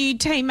finding some new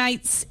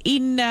teammates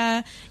in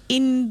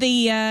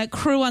the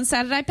crew on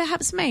Saturday.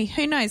 Perhaps me.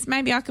 Who knows?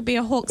 Maybe I could be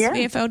a Hawks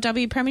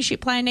VFLW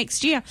Premiership player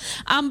next year.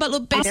 But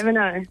look, you never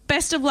know.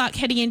 Best of luck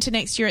heading into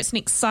next year. It's an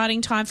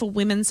exciting time for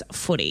women's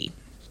footy.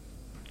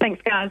 Thanks,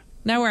 guys.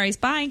 No worries.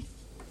 Bye.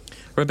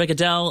 Rebecca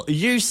Dell,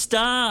 you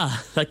star.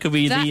 That could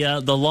be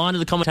the line of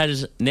the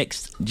commentators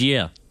next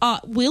year.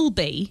 Will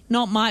be.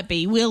 Not might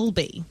be. Will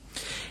be.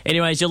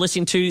 Anyways, you're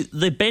listening to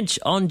The Bench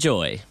on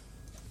Joy.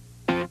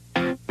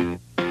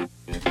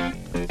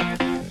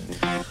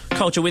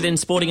 Culture within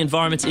sporting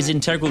environments is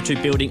integral to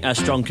building a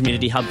strong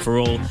community hub for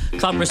all.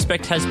 Club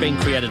Respect has been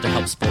created to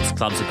help sports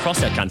clubs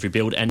across our country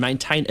build and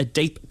maintain a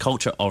deep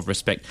culture of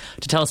respect.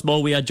 To tell us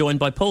more, we are joined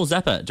by Paul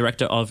Zappa,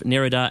 Director of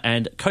Nerida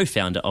and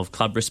co-founder of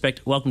Club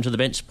Respect. Welcome to the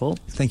bench, Paul.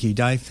 Thank you,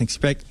 Dave. Thanks,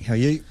 Beck. How are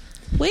you?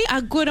 We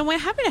are good and we're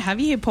happy to have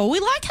you here, Paul.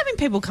 We like having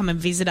people come and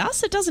visit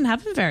us. It doesn't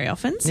happen very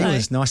often. So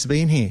it's nice to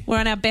be in here. We're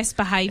on our best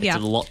behaviour.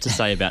 There's a lot to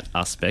say about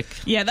us, Beck.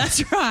 Yeah,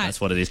 that's right. That's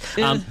what it is.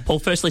 Paul,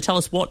 firstly, tell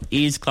us, what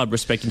is Club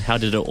Respect and how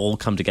did it all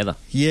come together?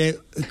 Yeah,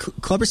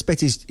 Club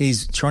Respect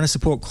is trying to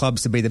support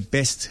clubs to be the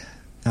best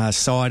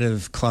side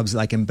of clubs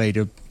they can be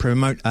to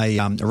promote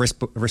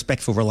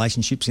respectful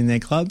relationships in their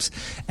clubs,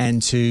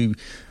 and to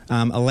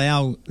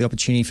allow the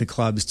opportunity for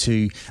clubs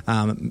to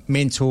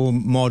mentor,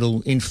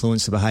 model,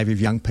 influence the behaviour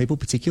of young people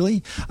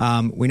particularly.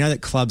 We know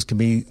that clubs can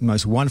be the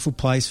most wonderful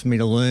place for me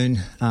to learn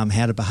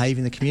how to behave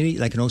in the community.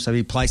 They can also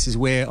be places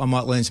where I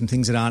might learn some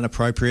things that aren't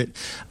appropriate,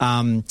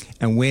 and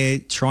we're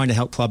trying to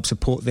help clubs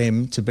support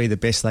them to be the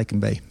best they can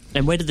be.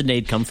 And where did the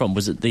need come from?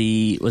 Was it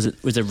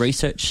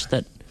research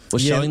that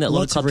was showing that a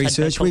lot of clubs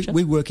research. had bad culture?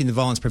 We work in the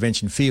violence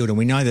prevention field, and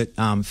we know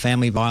that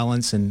family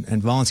violence and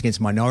violence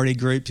against minority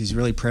groups is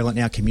really prevalent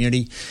in our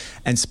community,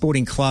 and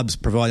sporting clubs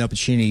provide an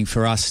opportunity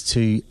for us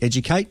to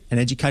educate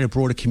a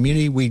broader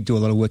community. We do a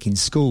lot of work in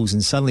schools,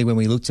 and suddenly when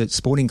we looked at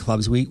sporting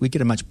clubs, we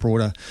get a much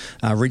broader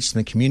reach in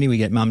the community. We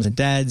get mums and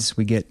dads,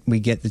 we get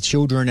the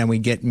children, and we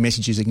get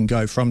messages that can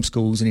go from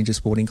schools and into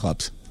sporting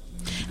clubs.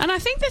 And I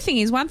think the thing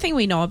is, one thing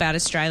we know about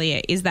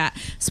Australia is that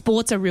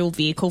sport's a real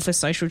vehicle for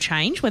social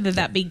change, whether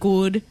that be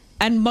good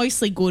and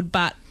mostly good,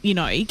 but, you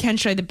know, it can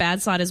show the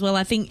bad side as well.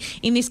 I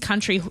think in this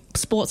country,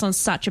 sport's on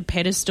such a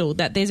pedestal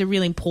that there's a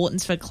real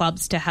importance for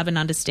clubs to have an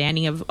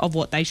understanding of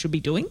what they should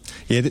be doing.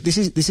 Yeah, this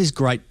is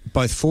great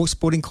both for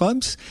sporting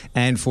clubs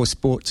and for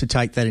sport to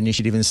take that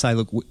initiative and say,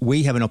 look,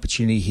 we have an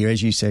opportunity here,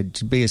 as you said,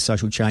 to be a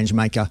social change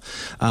maker,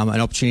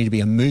 an opportunity to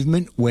be a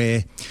movement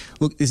where,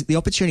 look, there's the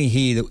opportunity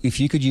here that if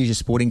you could use a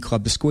sporting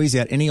club to squeeze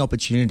out any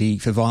opportunity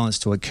for violence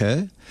to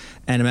occur,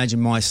 and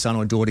imagine my son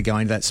or daughter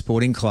going to that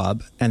sporting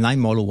club and they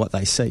model what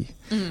they see.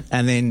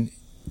 And then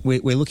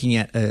we're looking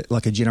at a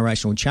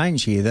generational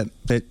change here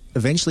that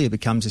eventually it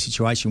becomes a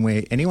situation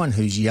where anyone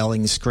who's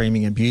yelling,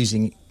 screaming,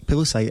 abusing,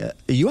 people say, are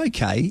you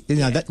okay? You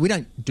know, that we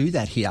don't do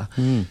that here.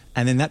 And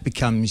then that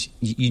becomes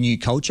your new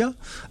culture.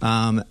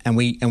 And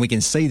we can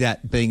see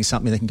that being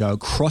something that can go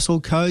across all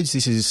codes.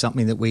 This is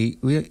something that we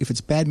if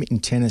it's badminton,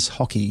 tennis,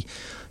 hockey,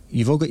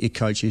 you've all got your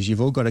coaches,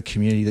 you've all got a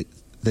community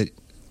that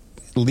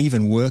live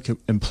and work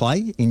and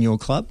play in your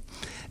club.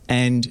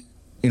 And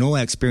in all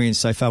our experience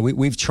so far,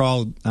 we've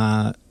trialled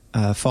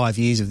 5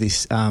 years of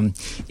this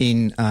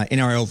in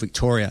NRL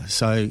Victoria.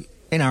 So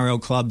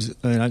NRL clubs,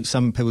 you know,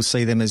 some people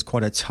see them as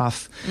quite a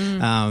tough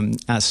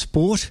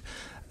sport.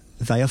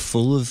 They are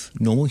full of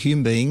normal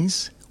human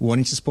beings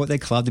wanting to support their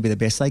club to be the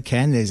best they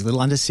can. There's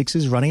little under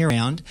sixes running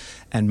around,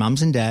 and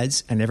mums and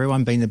dads, and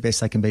everyone being the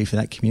best they can be for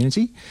that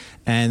community.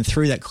 And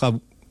through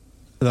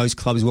those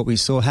clubs, what we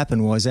saw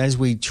happen was as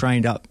we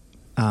trained up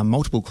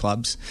multiple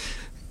clubs,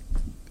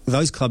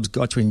 those clubs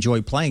got to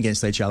enjoy playing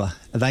against each other.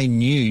 They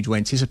knew to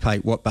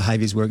anticipate what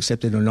behaviours were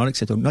accepted or not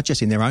accepted, not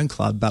just in their own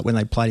club, but when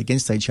they played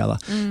against each other.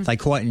 They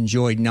quite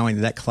enjoyed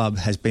knowing that club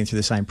has been through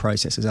the same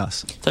process as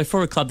us. So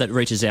for a club that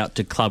reaches out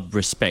to Club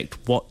Respect,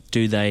 what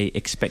do they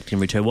expect in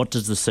return? What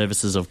does the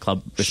services of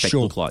Club Respect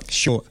look like?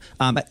 Sure.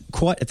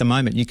 Quite at the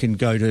moment, you can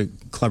go to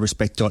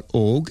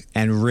clubrespect.org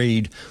and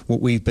read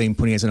what we've been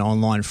putting as an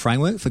online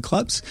framework for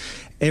clubs.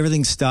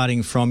 Everything's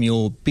starting from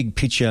your big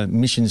picture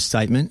mission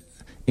statement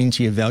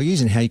into your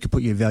values and how you can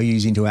put your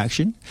values into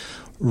action,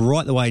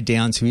 right the way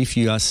down to if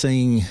you are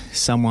seeing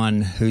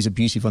someone who's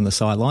abusive on the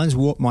sidelines,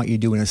 what might you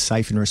do in a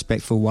safe and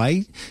respectful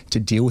way to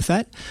deal with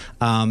that,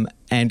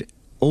 and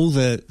all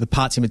the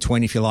parts in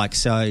between, if you like.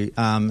 So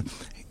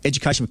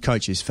education for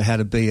coaches for how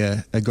to be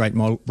a great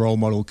role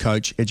model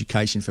coach,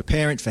 education for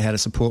parents for how to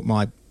support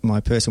my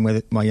person,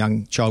 whether my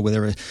young child,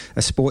 whether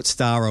a sports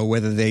star or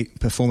whether they're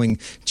performing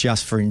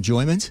just for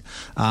enjoyment,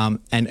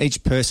 and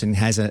each person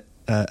has a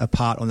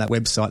part on that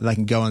website. They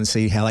can go and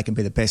see how they can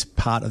be the best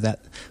part of that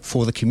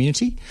for the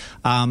community.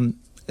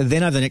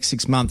 Then over the next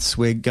 6 months,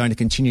 we're going to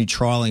continue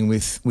trialling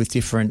with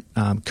different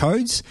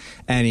codes.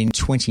 And in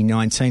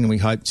 2019, we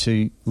hope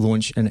to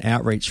launch an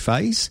outreach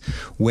phase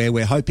where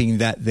we're hoping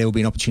that there will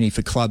be an opportunity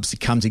for clubs to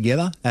come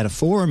together at a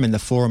forum, and the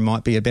forum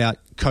might be about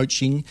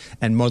coaching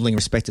and modelling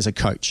respect as a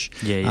coach.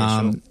 Sure.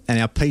 And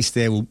our piece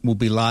there will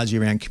be largely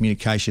around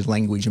communication,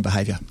 language and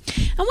behaviour.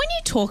 And when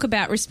you talk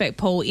about respect,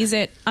 Paul, is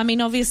it, I mean,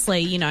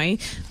 obviously, you know,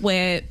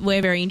 we're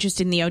very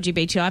interested in the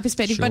LGBTI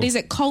perspective, Sure. but is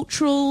it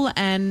cultural,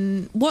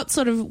 and what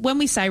sort of, when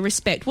we say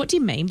respect, what do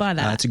you mean by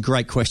that? It's a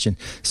great question.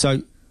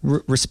 So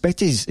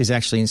respect is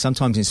actually, and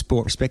sometimes in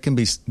sport, respect can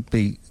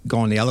be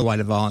gone the other way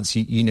to violence.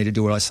 You need to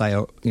do what I say,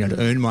 or, you know,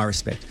 to earn my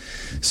respect.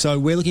 So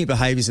we're looking at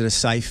behaviours that are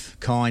safe,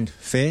 kind,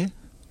 fair,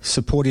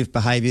 supportive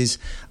behaviours,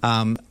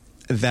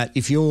 that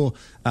if you're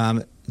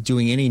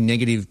doing any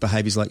negative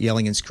behaviours like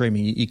yelling and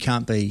screaming, you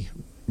can't be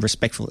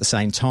respectful at the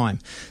same time.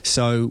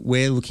 So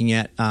we're looking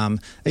at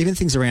even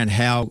things around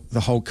how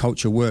the whole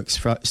culture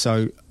works.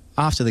 So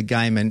after the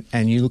game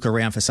and you look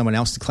around for someone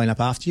else to clean up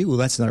after you, well,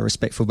 that's not a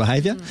respectful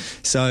behaviour.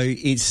 So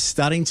it's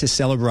starting to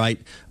celebrate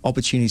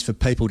opportunities for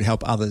people to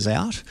help others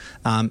out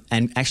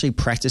and actually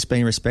practice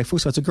being respectful.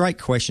 So it's a great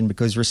question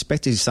because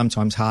respect is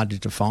sometimes hard to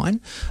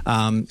define.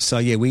 So,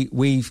 yeah,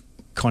 we've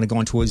kind of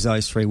gone towards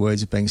those three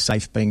words of being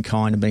safe, being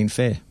kind and being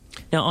fair.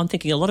 Now, I'm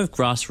thinking a lot of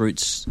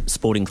grassroots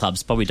sporting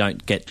clubs probably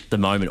don't get the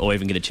moment or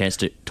even get a chance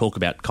to talk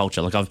about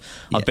culture. Like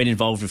I've been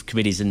involved with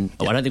committees and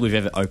I don't think we've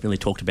ever openly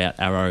talked about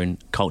our own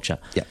culture.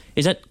 Yeah.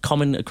 Is that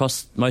common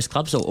across most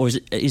clubs or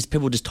is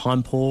people just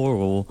time poor?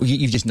 Or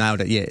You've just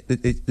nailed it, yeah.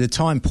 The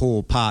time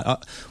poor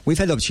part. We've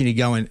had the opportunity to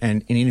go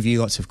and interview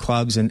lots of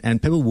clubs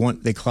and people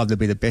want their club to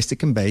be the best it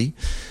can be.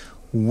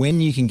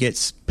 When you can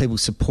get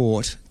people's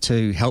support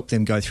to help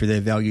them go through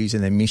their values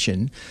and their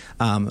mission,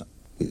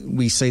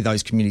 we see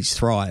those communities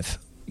thrive.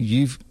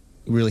 You've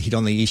really hit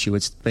on the issue.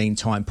 It's been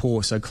time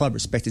poor. So Club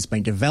Respect has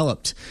been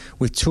developed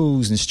with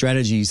tools and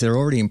strategies that are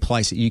already in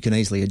place that you can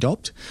easily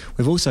adopt.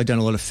 We've also done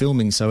a lot of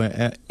filming. So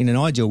in an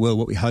ideal world,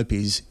 what we hope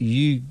is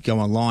you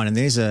go online and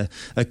there's a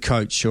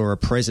coach or a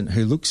president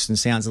who looks and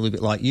sounds a little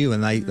bit like you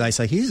and they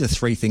say, here's the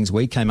 3 things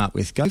we came up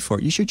with. Go for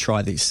it. You should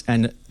try this.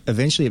 And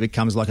eventually it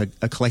becomes like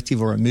a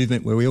collective or a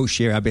movement where we all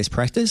share our best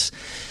practice.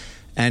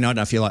 And I don't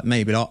know if you're like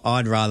me, but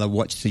I'd rather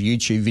watch the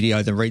YouTube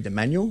video than read the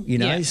manual, you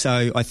know? Yeah.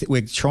 So I think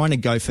we're trying to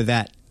go for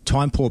that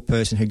time poor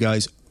person who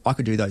goes, I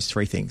could do those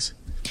 3 things.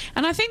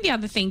 And I think the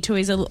other thing too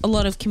is a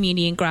lot of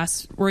community and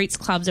grassroots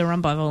clubs are run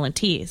by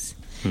volunteers.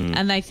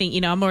 And they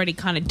think, I'm already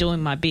kind of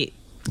doing my bit.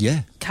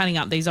 Yeah. Cutting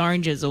up these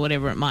oranges or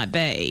whatever it might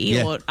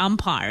be, or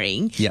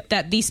umpiring,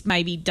 that this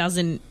maybe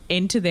doesn't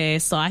enter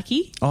their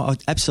psyche. Oh,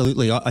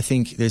 absolutely. I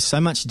think there's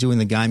so much to do in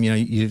the game.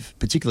 You've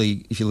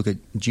particularly if you look at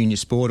junior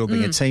sport or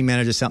being a team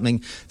manager or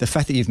something, the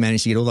fact that you've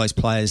managed to get all those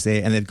players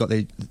there and they've got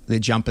their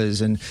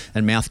jumpers and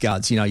mouth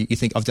guards, you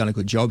think I've done a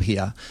good job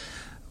here.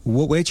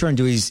 What we're trying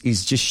to do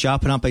is just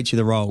sharpen up each of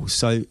the roles.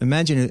 So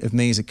imagine if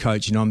me as a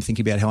coach, I'm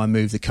thinking about how I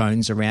move the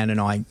cones around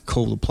and I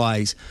call the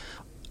plays.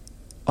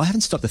 I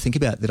haven't stopped to think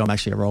about that I'm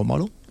actually a role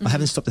model. I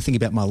haven't stopped to think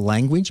about my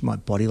language, my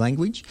body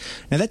language.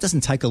 Now, that doesn't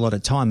take a lot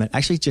of time. It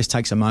actually just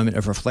takes a moment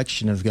of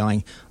reflection of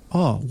going,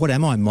 what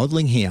am I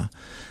modelling here?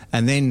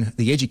 And then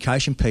the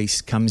education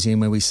piece comes in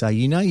where we say,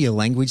 your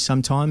language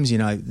sometimes,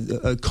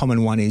 a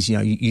common one is,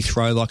 you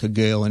throw like a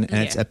girl and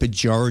it's a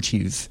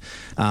pejorative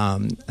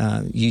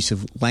use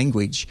of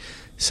language.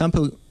 Some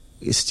people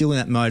is still in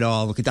that mode,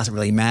 look, it doesn't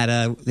really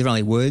matter. They're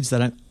only words. They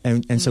don't.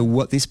 And so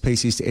what this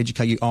piece is to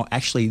educate you,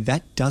 actually,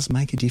 that does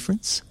make a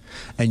difference.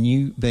 And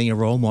you being a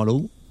role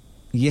model,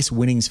 yes,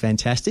 winning's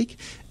fantastic.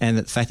 And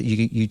the fact that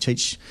you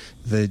teach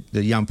the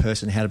young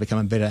person how to become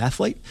a better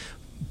athlete,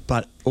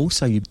 but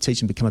also you teach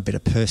them to become a better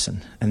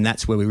person. And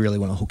that's where we really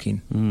want to hook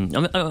in.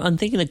 I'm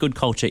thinking that good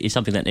culture is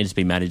something that needs to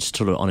be managed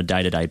sort of on a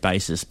day-to-day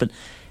basis. But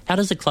how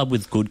does a club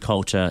with good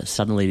culture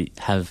suddenly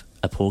have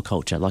a poor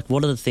culture? Like,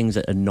 what are the things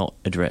that are not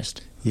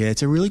addressed? Yeah,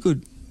 it's a really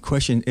good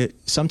question.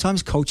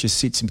 Sometimes culture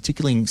sits, and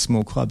particularly in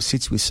small clubs,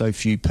 sits with so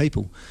few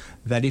people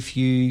that if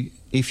you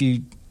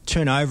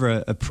turn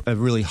over a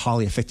really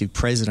highly effective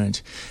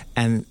president,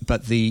 and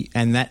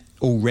that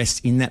all rests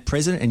in that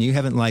president, and you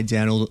haven't laid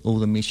down all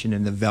the mission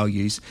and the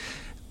values.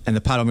 And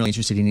the part I'm really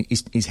interested in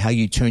is how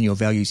you turn your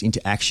values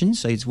into action.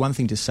 So it's one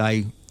thing to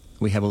say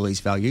we have all these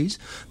values.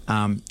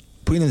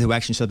 Putting them into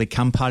action so they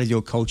become part of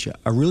your culture.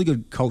 A really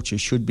good culture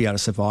should be able to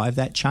survive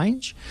that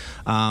change.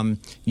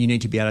 You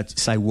need to be able to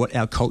say what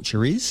our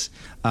culture is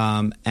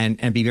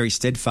and be very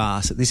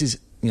steadfast. This is,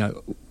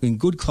 in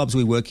good clubs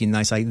we work in,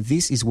 they say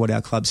this is what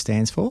our club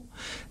stands for.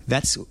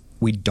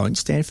 We don't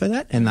stand for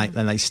that, and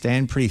they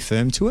stand pretty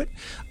firm to it.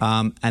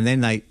 And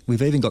then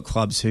we've even got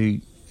clubs who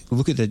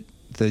look at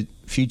the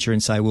future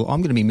and say, well,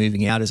 I'm going to be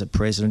moving out as a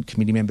president,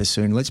 committee member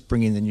soon. Let's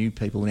bring in the new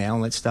people now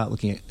and let's start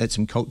looking at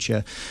some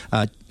culture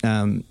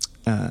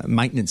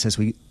maintenance as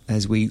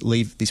we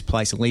leave this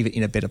place and leave it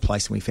in a better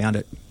place than we found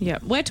it. Yeah,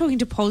 we're talking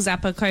to Paul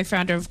Zappa,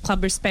 co-founder of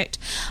Club Respect.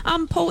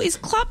 Paul, is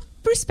Club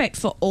Respect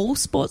for all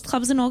sports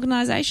clubs and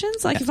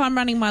organisations? Like if I'm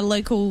running my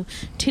local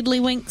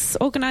Tiddlywinks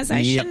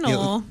organisation?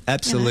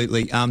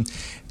 Absolutely.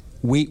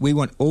 We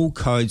want all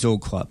codes, all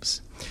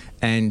clubs.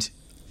 And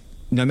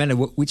no matter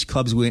which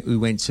clubs we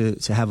went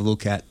to have a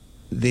look at,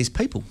 there's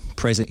people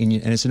present in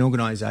you, and it's an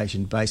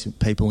organisation based on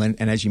people, and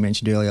as you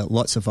mentioned earlier,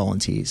 lots of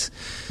volunteers.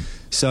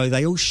 So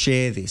they all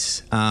share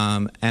this,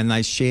 and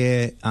they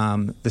share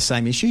the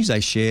same issues. They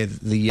share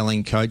the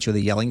yelling coach or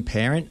the yelling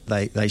parent.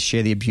 They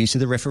share the abuse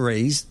of the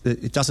referees.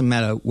 It doesn't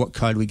matter what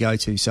code we go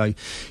to. So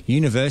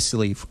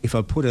universally, if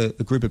I put a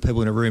group of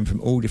people in a room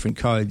from all different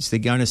codes, they're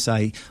going to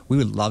say, we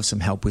would love some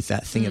help with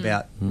that thing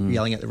about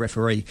yelling at the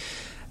referee.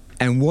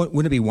 And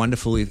wouldn't it be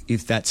wonderful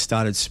if that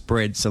started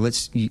spread? So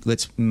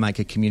let's make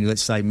a community.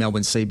 Let's say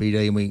Melbourne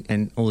CBD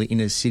and all the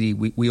inner city.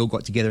 We all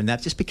got together, and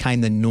that just became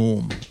the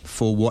norm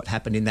for what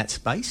happened in that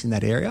space, in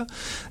that area.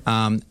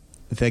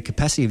 The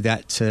capacity of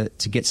that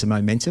to get some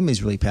momentum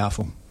is really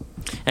powerful.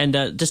 And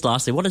just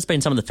lastly, what has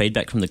been some of the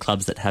feedback from the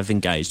clubs that have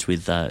engaged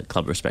with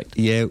Club Respect?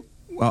 Yeah.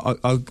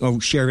 I'll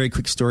share a very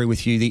quick story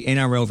with you. The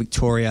NRL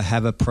Victoria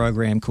have a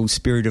program called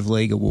Spirit of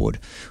League Award.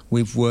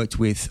 We've worked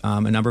with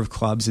a number of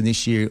clubs, and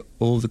this year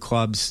all the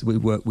clubs we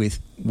worked with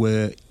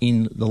were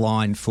in the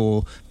line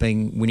for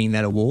winning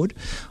that award.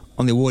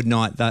 On the award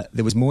night,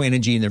 there was more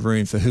energy in the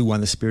room for who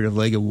won the Spirit of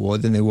League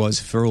Award than there was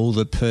for all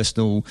the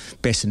personal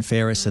best and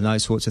fairest and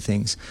those sorts of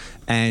things.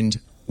 And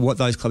what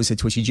those clubs said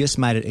to us, you just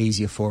made it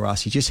easier for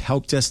us. You just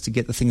helped us to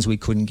get the things we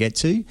couldn't get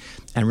to.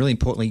 And really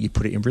importantly, you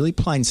put it in really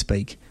plain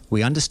speak.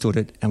 We understood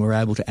it and we're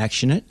able to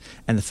action it.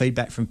 And the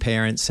feedback from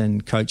parents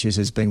and coaches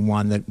has been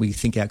one that we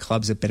think our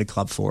club's a better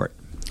club for it.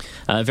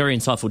 Very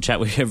insightful chat.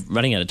 We're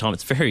running out of time.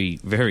 It's very,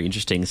 very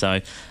interesting. So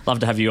love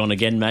to have you on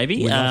again, maybe.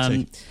 We'd love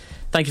to.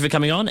 Thank you for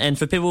coming on. And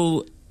for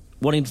people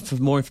wanting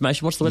more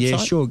information, what's the website? Yeah,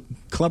 sure.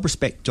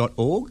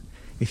 Clubrespect.org.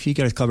 If you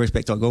go to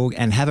clubrespect.org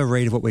and have a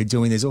read of what we're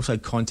doing, there's also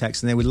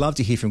contacts in there. We'd love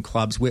to hear from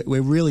clubs.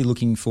 We're really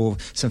looking for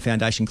some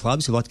foundation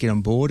clubs who'd like to get on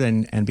board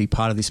and be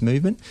part of this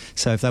movement.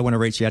 So if they want to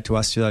reach out to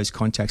us through those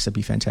contacts, that'd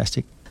be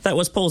fantastic. That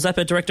was Paul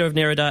Zappa, Director of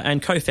Nerida and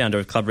co-founder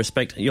of Club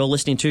Respect. You're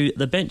listening to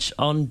The Bench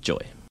on Joy.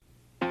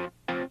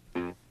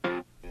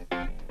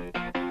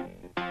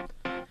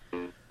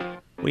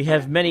 We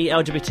have many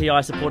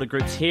LGBTI supporter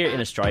groups here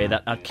in Australia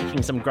that are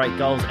kicking some great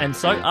goals, and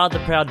so are the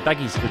Proud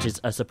Baggies, which is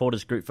a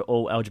supporters group for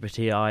all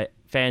LGBTI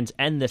fans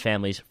and their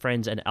families,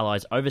 friends and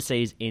allies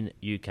overseas in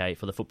UK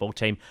for the football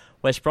team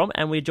West Brom.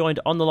 And we're joined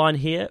on the line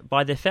here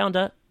by their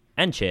founder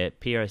and chair,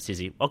 Piero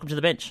Zizzi. Welcome to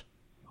The Bench.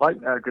 Hi,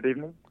 good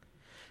evening.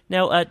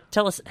 Now,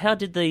 tell us, how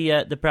did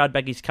the Proud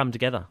Baggies come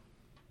together?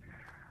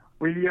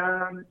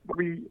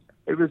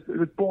 It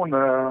was born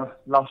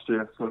last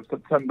year, so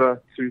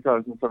September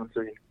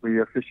 2017. We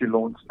officially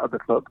launched at the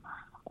club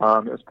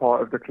as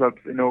part of the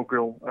club's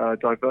inaugural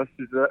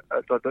Diversity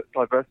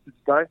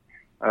Day,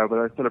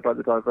 where they celebrate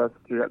the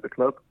diversity at the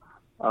club.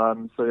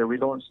 We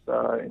launched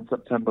in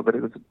September, but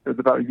it was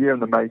about a year in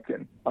the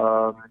making.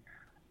 So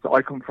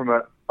I come from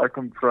a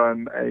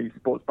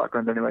sports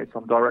background anyway, so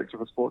I'm director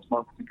of a sports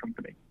marketing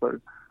company.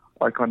 So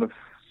I kind of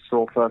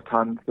saw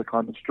firsthand the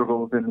kind of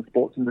struggles in the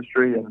sports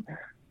industry and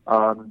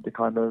the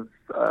kind of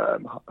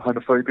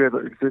homophobia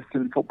that exists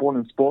in football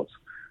and sports.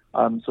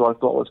 So I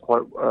thought I was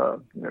quite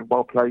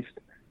well placed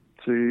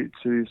to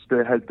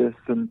spearhead this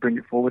and bring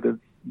it forward, as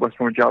West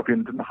Bromwich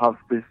Albion didn't have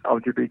this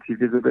LGBT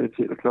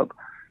visibility at the club.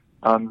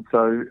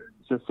 So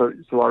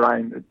our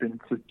aim has been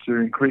to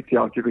increase the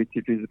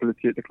LGBT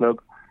visibility at the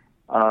club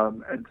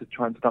and to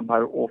try and stamp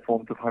out all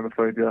forms of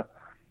homophobia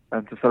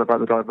and to celebrate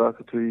the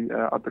diversity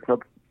at the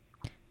club.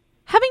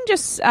 Having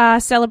just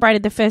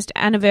celebrated the first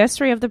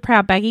anniversary of the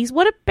Proud Baggies,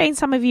 what have been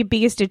some of your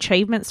biggest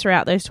achievements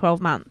throughout those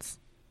 12 months?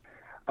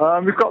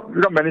 We've got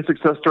many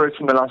success stories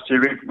from the last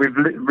year.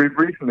 We've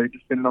recently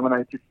just been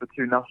nominated for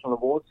 2 national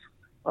awards,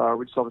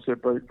 which is obviously a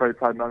very, very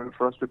proud moment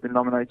for us. We've been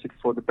nominated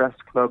for the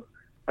Best Club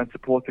and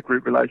Supporter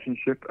Group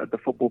Relationship at the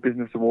Football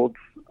Business Awards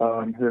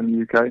here in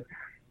the UK.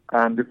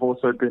 And we've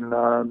also been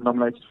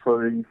nominated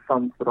for the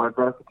Fans for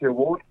Diversity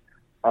Award,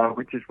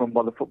 which is run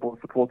by the Football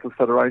Supporters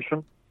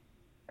Federation.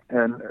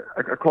 And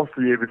across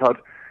the year, we've had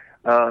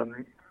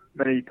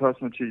many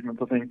personal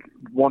achievements. I think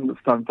one that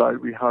stands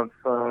out, we have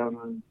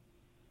loads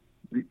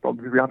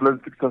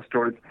of success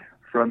stories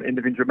from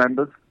individual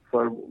members.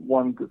 So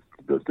one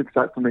that sticks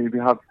out for me, we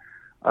have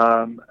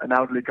an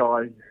elderly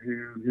guy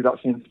who'd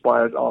actually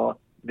inspired our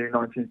new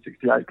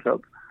 1968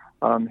 club.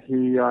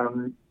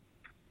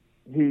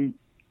 He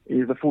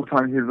is a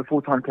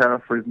full-time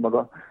carer for his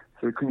mother,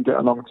 so he couldn't get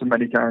along to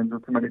many games or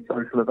to many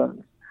social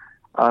events.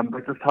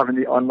 But just having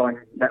the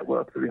online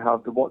network that we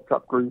have, the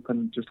WhatsApp group,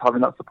 and just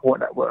having that support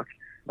network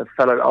of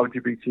fellow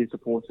LGBT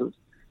supporters,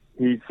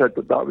 he said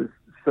that was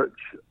such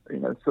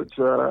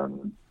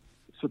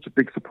a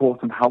big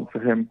support and help for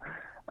him,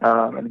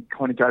 and it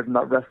kind of gave him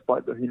that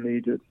respite that he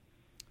needed.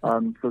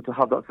 So to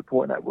have that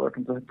support network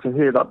and to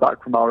hear that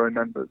back from our own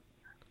members,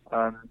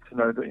 to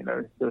know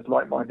that there's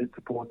like-minded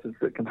supporters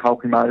that can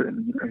help him out,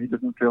 and he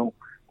doesn't feel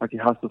like he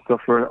has to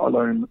suffer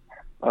alone.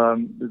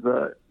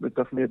 There's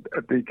definitely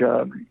a big.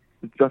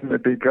 It's definitely a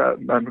big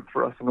moment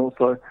for us. And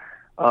also,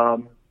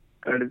 for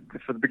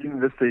the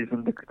beginning of this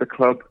season, the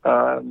club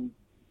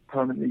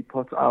permanently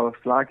put our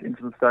flag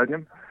into the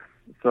stadium.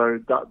 So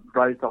that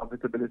raised our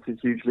visibility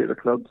hugely at the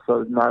club.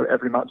 So now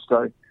every match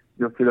day,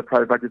 you'll see the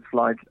Proud Baggies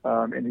flag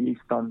in the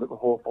East Stand at the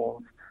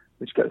Hawthorns,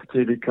 which gets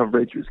TV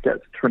coverage, which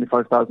gets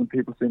 25,000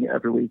 people seeing it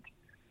every week.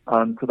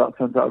 So that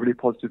sends out a really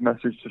positive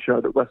message to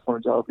show that West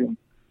Bromwich Albion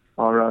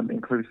are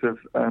inclusive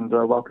and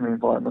welcoming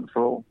environment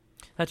for all.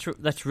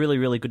 That's really,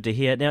 really good to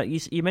hear. Now,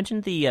 you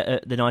mentioned the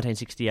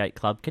 1968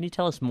 Club. Can you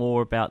tell us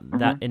more about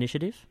that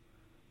initiative?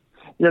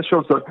 Yeah,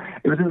 sure. So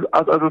it was,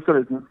 as I said,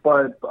 it was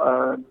inspired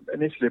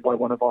initially by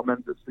one of our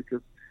members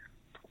because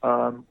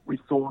we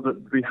saw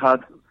that we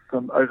had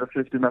some over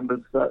 50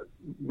 members that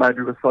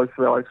maybe were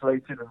socially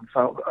isolated and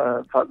felt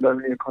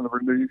lonely and kind of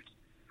removed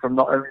from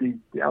not only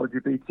the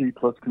LGBT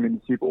plus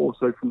community but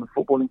also from the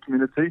footballing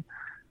community.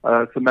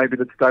 So maybe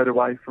they'd stayed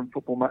away from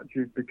football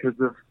matches because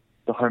of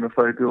the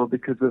homophobia or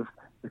because of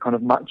the kind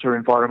of macho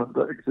environment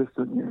that exists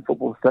in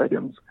football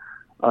stadiums.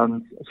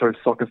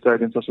 Soccer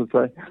stadiums, I should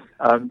say.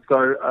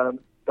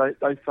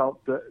 They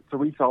felt that. So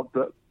we felt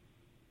that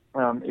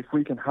if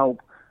we can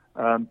help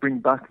bring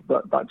back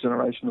that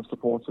generation of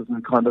supporters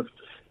and kind of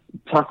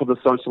tackle the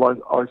social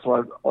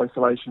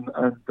isolation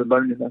and the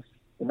loneliness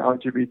in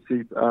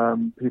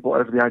LGBT people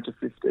over the age of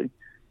 50,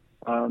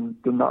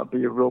 then that would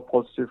be a real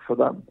positive for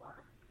them.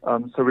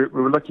 So we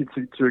were lucky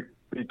to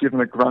be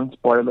given a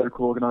grant by a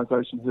local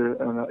organisation here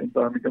in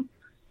Birmingham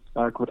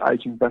called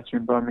Aging Better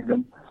in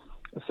Birmingham.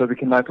 So we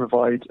can now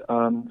provide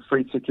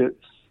free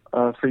tickets,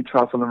 free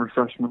travel and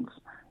refreshments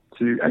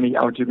to any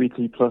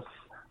LGBT plus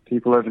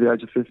people over the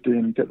age of 50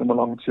 and get them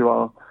along to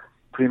our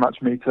pre-match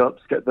meetups,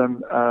 get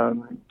them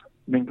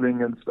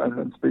mingling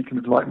and speaking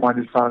with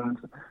like-minded fans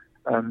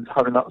and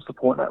having that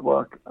support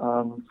network.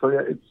 So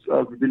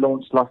yeah, we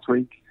launched last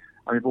week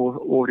and we've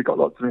already got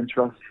lots of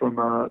interest from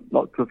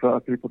lots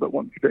of people that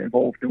want to get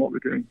involved in what we're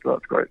doing, so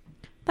that's great.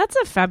 That's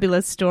a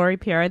fabulous story,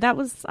 Piero.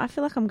 I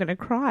feel like I'm going to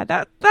cry.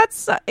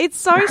 It's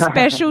so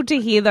special to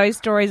hear those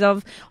stories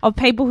of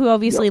people who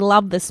obviously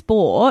love the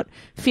sport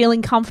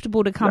feeling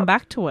comfortable to come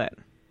back to it.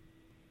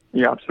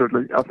 Yeah,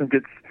 absolutely. I think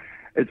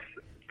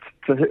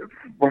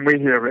when we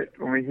hear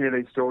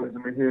these stories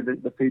and we hear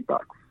the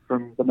feedback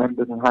from the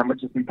members and how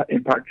much it's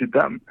impacted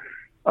them,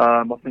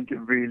 I think it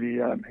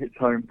really hits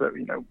home that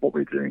what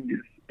we're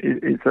doing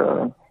is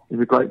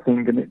a great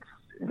thing, and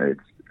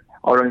it's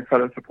our own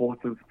fellow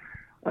supporters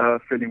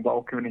feeling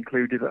welcome and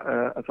included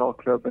at our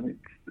club, and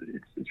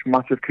it's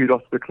massive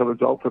kudos to the club as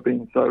well for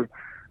being so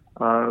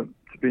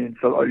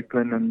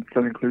open and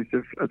so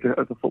inclusive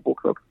as a football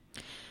club.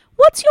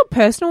 What's your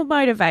personal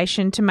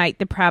motivation to make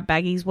the Proud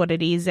Baggies what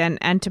it is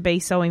and to be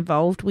so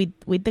involved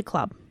with the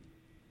club?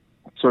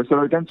 Sorry, say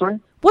that again, sorry?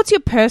 What's your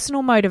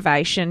personal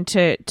motivation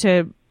to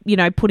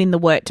put in the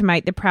work to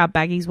make the Proud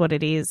Baggies what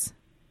it is?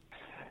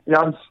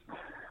 Yeah,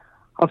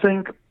 I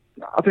think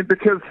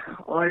because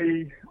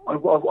I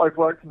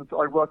work in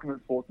the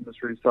sports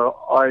industry, so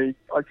I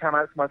came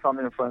out to my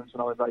family and friends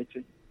when I was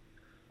 18.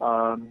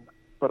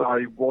 But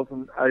I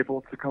wasn't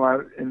able to come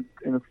out in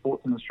the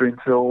sports industry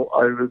until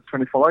I was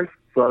 25.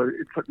 So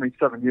it took me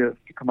 7 years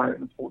to come out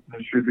in the sports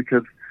industry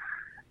because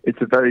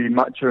it's a very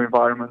macho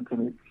environment,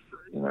 and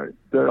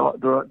there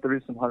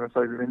is some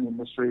homophobia in the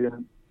industry,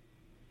 and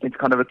it's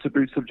kind of a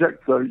taboo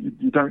subject. So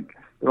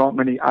there aren't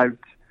many out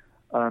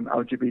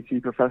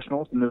LGBT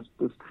professionals, and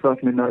there's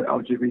certainly no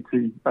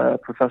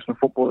LGBT professional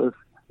footballers,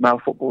 male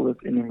footballers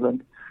in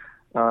England,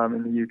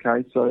 in the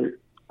UK. So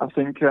I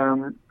think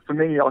for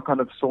me, I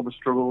kind of saw the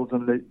struggles,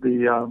 and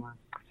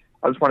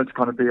I just wanted to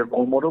kind of be a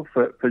role model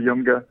for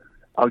younger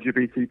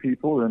LGBT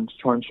people and to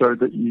try and show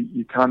that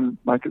you can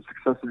make a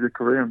success of your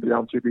career and be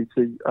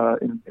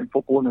LGBT in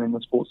football and in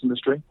the sports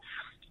industry.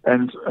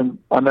 And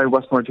I know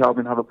West Bromwich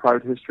Albion have a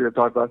proud history of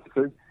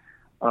diversity.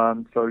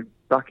 So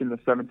back in the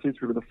 70s,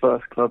 we were the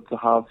first club to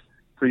have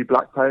 3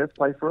 black players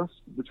play for us,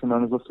 which were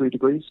known as the 3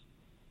 degrees.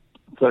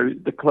 So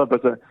the club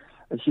has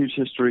a huge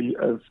history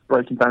of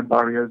breaking down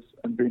barriers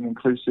and being an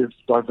inclusive,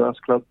 diverse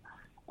club.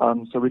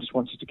 So we just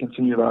wanted to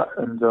continue that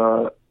and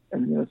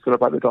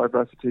celebrate the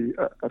diversity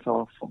at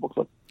our football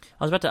club.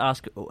 I was about to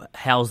ask,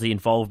 how's the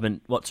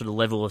involvement? What sort of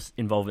level of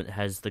involvement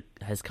has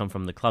come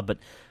from the club? But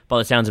by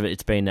the sounds of it,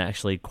 it's been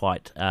actually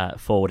quite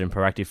forward and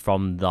proactive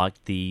from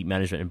the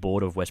management and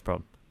board of West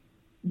Brom.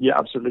 Yeah,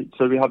 absolutely.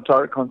 So we have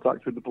direct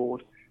contact with the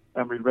board,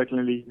 and we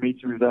regularly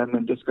meet with them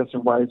and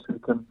discussing ways we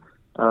can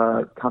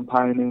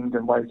campaigning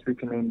and ways we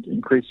can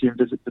increase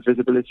the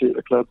visibility at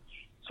the club.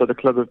 So the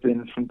club have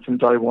been from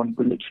day one.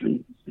 We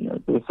literally, they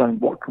were saying,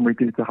 "What can we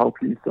do to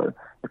help you?" So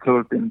the club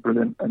have been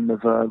brilliant and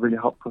they've really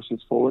helped push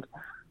us forward.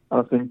 And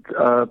I think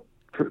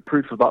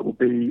proof of that will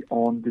be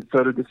on the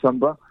 3rd of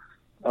December.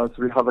 So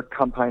we have a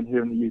campaign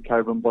here in the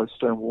UK run by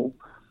Stonewall,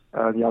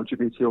 the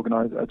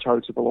LGBT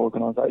charitable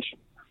organisation,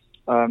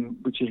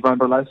 which is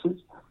Rainbow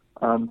Laces.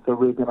 So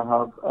we're going to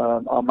have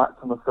our match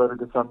on the 3rd of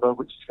December,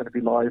 which is going to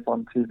be live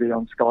on TV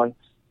on Sky,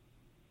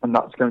 and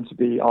that's going to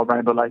be our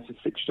Rainbow Laces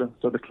fixture.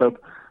 So the club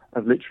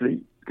are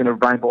literally going to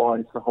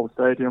rainbow-ize the whole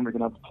stadium. We're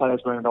going to have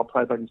players wearing our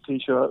Play Baggies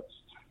t-shirts.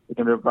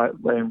 We're going to be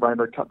wearing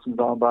rainbow captain's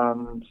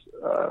armbands,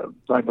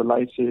 rainbow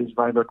laces,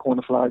 rainbow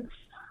corner flags.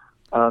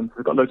 So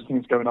we've got loads of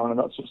things going on, and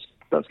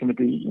that's going to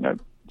be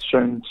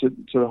shown to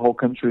the whole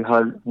country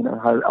how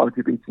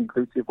LGBT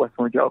inclusive West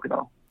Bromwich Albion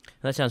are.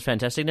 That sounds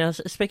fantastic. Now,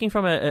 speaking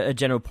from a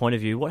general point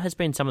of view, what has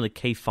been some of the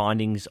key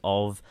findings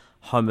of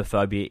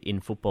homophobia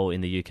in football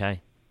in the UK?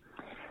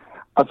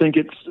 I think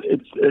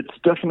it's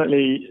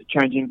definitely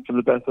changing for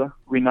the better.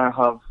 We now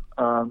have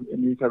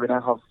in the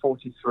UK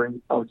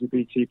 43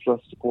 LGBT plus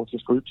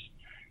supporters groups.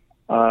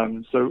 I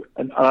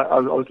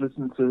was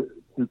listening to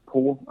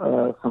Paul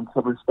from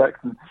Club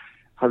Respect and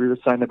how he was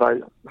saying about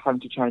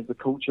having to change the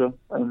culture,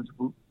 and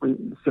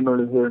we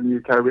similarly here in the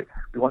UK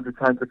we want to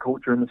change the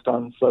culture in the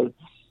stands. So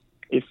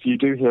if you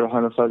do hear a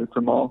homophobic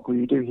remark or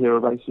you do hear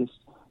a racist,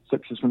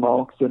 sexist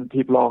remark, then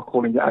people are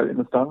calling it out in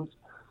the stands.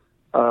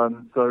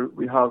 So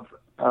we have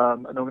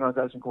an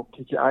organisation called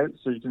Kick It Out,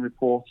 so you can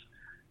report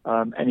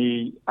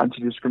any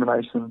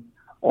anti-discrimination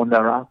on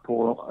their app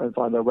or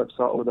via their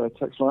website or their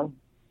text line.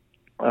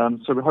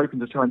 So we're hoping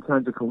to try and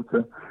change the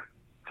culture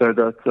so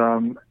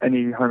that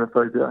any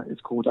homophobia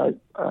is called out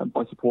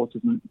by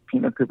supporters and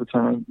people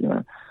turn.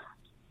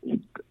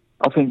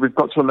 I think we've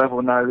got to a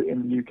level now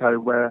in the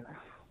UK where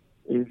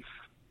if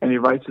any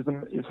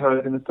racism is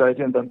heard in the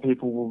stadium, then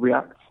people will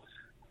react.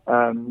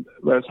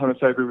 Whereas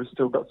homophobia, we've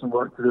still got some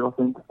work to do. I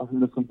think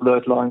there's some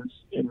blurred lines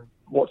in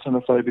what's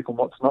homophobic and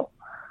what's not.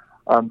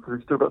 So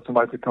we've still got some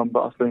way to come,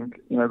 but I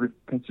think, with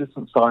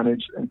consistent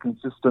signage and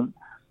consistent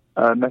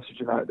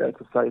messaging out there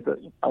to say that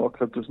our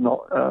club does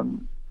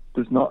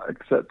not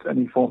accept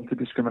any form of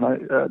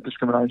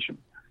discrimination,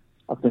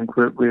 I think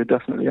we're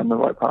definitely on the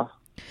right path.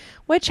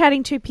 We're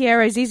chatting to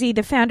Piero Zizzi,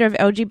 the founder of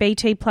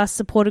LGBT plus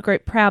supporter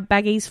group Proud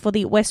Baggies for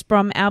the West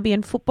Brom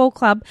Albion Football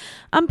Club.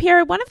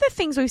 Piero, one of the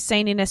things we've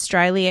seen in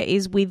Australia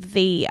is with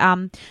the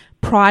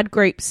pride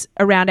groups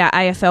around our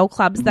AFL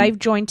clubs, they've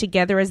joined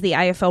together as the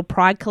AFL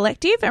Pride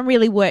Collective and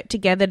really worked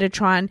together to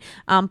try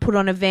and put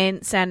on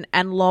events and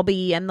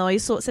lobby and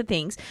those sorts of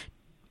things.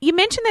 You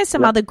mentioned there's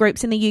some other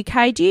groups in the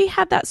UK. Do you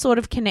have that sort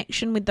of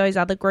connection with those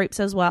other groups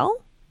as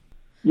well?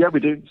 Yeah, we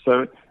do.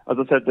 So, as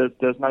I said,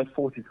 there's now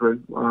 43,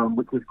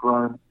 which has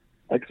grown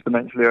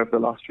exponentially over the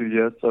last few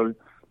years. So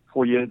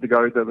 4 years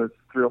ago, there was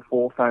 3 or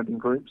 4 founding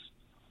groups.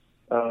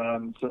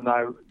 So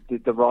now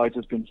the rise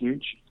has been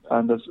huge.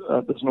 And there's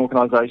an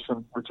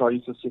organisation which I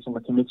used to sit on the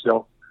committee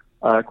of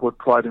called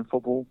Pride in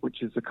Football,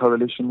 which is a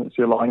coalition. It's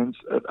the alliance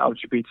of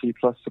LGBT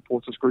plus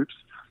supporters groups.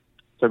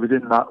 So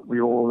within that,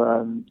 we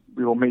all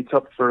meet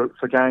up for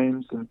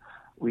games and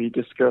we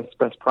discuss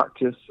best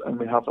practice, and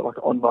we have like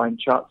online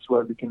chats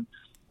where we can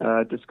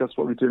discuss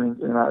what we're doing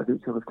in and out of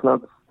each other's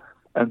clubs.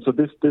 And so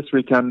this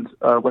weekend,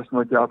 Western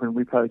Rugby Albion,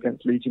 we play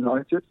against Leeds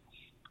United,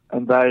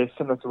 and they,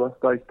 similar to us,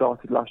 they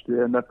started last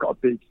year, and they've got a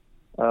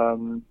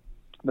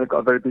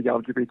very big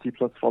LGBT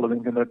plus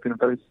following, and they've been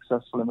very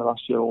successful in the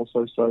last year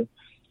also. So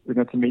we're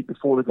going to meet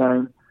before the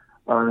game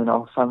in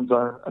our fan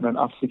zone, and then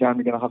after the game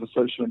we're going to have a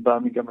social in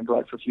Birmingham and go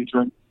out for a few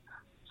drinks.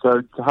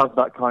 So to have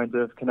that kind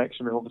of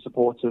connection with all the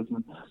supporters,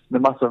 and no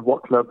matter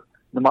what club,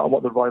 no matter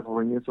what the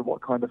rivalry is or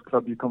what kind of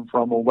club you come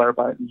from or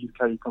whereabout in the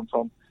UK you come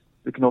from,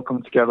 we can all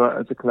come together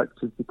as a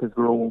collective because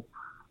we're all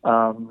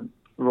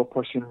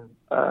pushing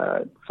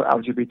for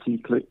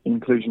LGBT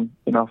inclusion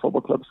in our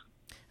football clubs.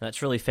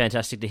 That's really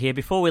fantastic to hear.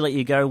 Before we let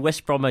you go,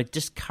 West Brom are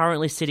just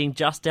currently sitting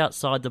just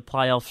outside the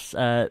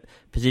playoffs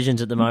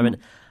positions at the moment.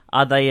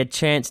 Are they a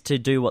chance to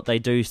do what they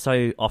do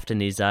so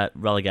often, is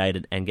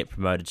relegated and get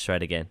promoted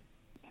straight again?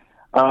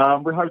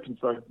 We're hoping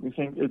so. We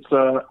think it's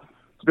a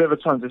bit of a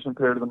transition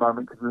period at the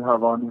moment because we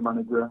have our new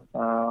manager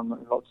and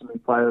lots of new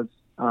players.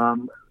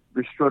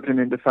 We're struggling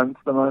in defence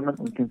at the moment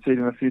and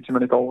conceding a few too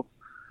many goals.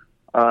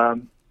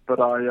 But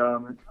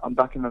I'm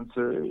backing them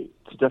to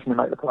definitely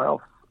make the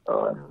playoffs.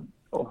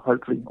 Or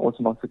hopefully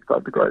automatic.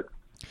 That'd be great.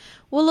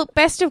 Well, look,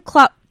 best of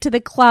luck to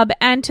the club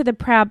and to the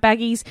Proud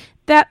Baggies.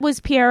 That was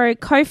Piero,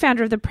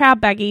 co-founder of the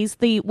Proud Baggies,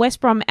 the West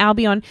Brom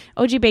Albion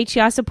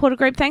LGBTI supporter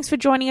group. Thanks for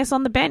joining us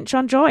on the bench.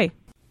 Enjoy.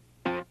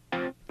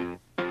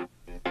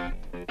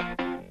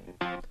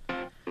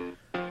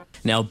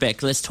 Now,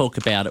 Beck, let's talk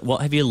about it.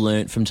 What have you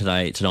learnt from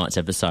tonight's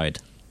episode?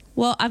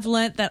 Well, I've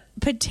learnt that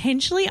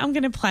potentially I'm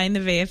going to play in the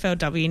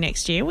VFLW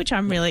next year, which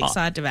I'm really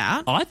excited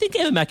about. I think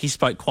Mackie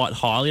spoke quite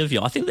highly of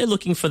you. I think they're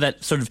looking for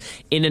that sort of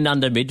in and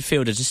under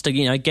midfielder, just to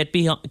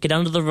get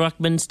under the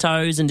ruckman's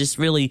toes and just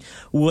really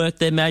work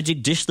their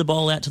magic, dish the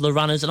ball out to the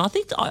runners. And I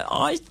think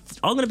I'm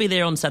going to be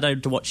there on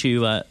Saturday to watch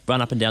you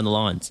run up and down the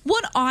lines.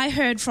 What I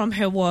heard from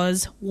her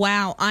was,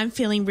 "Wow, I'm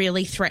feeling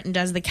really threatened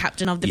as the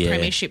captain of the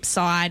Premiership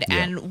side,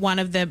 and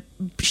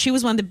she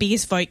was one of the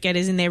biggest vote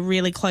getters in their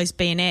really close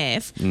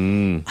BNF."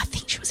 I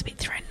think she was a bit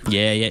threatened.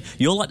 Yeah.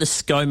 You're like the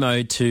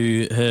ScoMo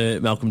to her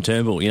Malcolm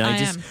Turnbull,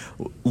 just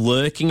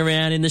lurking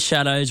around in the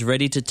shadows,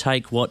 ready to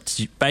take what's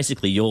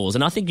basically yours.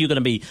 And I think you're going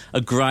to be a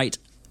great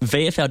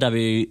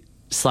VFLW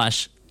 /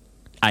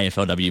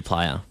 AFLW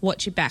player.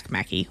 Watch your back,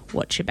 Mackie.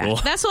 Watch your back. Oh.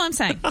 That's all I'm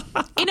saying.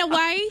 In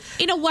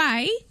a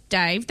way,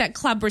 Dave, that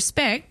club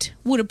respect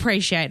would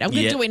appreciate. I'm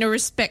going to do it in a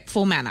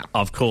respectful manner.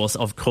 Of course.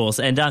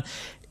 And,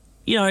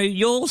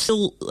 you're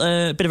still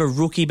a bit of a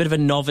rookie, bit of a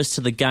novice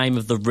to the game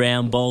of the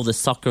round ball, the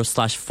soccer /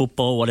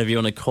 football, whatever you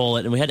want to call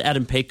it. And we had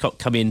Adam Peacock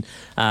come in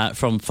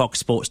from Fox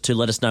Sports to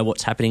let us know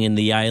what's happening in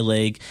the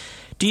A-League.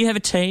 Do you have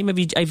a team? Have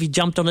you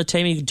jumped on a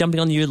team? Are you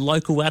jumping on your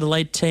local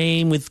Adelaide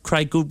team with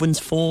Craig Goodwin's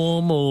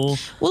form? Or?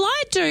 Well,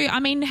 I do. I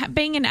mean,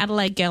 being an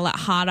Adelaide girl at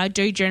heart, I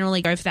do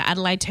generally go for the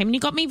Adelaide team, and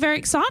you got me very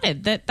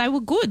excited that they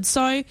were good.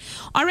 So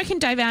I reckon,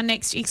 Dave, our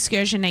next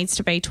excursion needs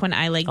to be to an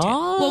A-League team.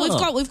 Oh.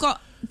 Well, we've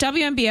got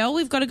WNBL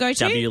we've got to go to.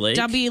 W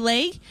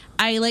League,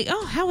 A-League.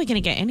 Oh, how are we going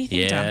to get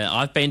anything done? Yeah,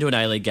 I've been to an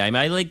A-League game.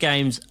 A-League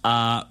games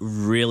are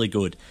really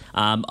good.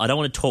 I don't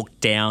want to talk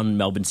down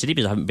Melbourne City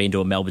because I haven't been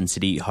to a Melbourne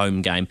City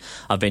home game.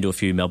 I've been to a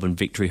few Melbourne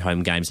Victory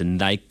home games, and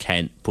they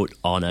can put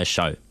on a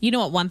show. You know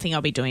what? One thing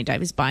I'll be doing,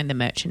 Dave, is buying the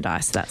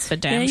merchandise. That's for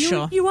damn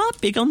sure. You are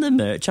big on the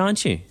merch,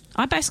 aren't you?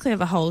 I basically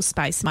have a whole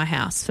space in my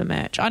house for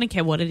merch. I don't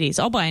care what it is.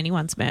 I'll buy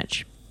anyone's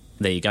merch.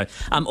 There you go.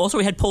 Also,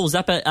 we had Paul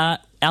Zappa,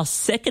 our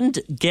second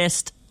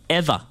guest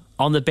ever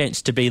on the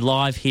bench to be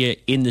live here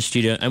in the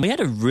studio, and we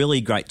had a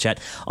really great chat.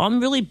 I'm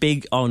really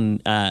big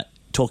on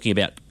talking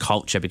about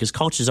culture because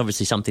culture is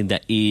obviously something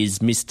that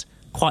is missed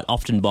quite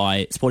often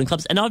by sporting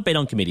clubs. And I've been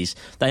on committees.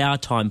 They are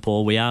time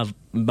poor. We are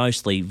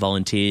mostly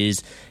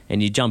volunteers,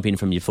 and you jump in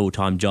from your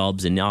full-time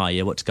jobs and,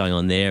 what's going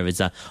on there? Is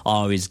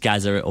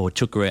Gaza or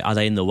Chukka, are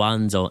they in the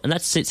ones? And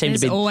that seems to be...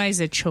 There's always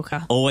a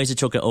Chukka. Always a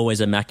Chukka,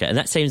 always a Macca. And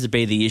that seems to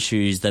be the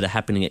issues that are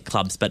happening at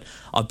clubs. But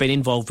I've been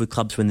involved with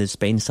clubs when there's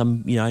been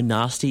some,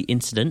 nasty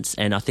incidents,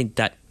 and I think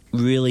that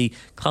really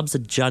clubs are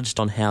judged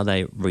on how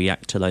they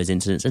react to those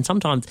incidents. And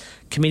sometimes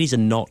committees are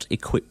not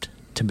equipped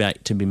to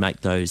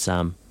make those,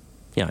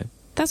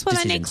 That's why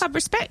decisions. They need Club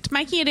Respect,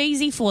 making it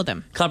easy for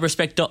them.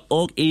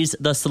 Clubrespect.org is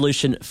the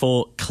solution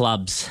for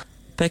clubs.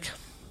 Beck,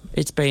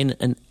 it's been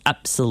an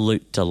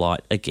absolute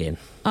delight again.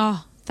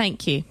 Oh,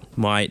 thank you.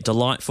 My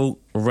delightful,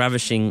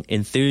 ravishing,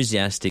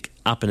 enthusiastic,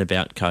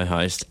 up-and-about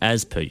co-host,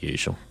 as per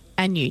usual.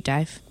 And you,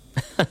 Dave.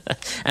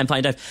 And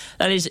playing Dave.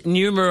 That is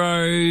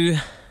numero...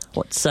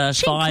 What's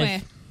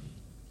 5?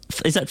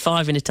 Is that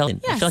 5 in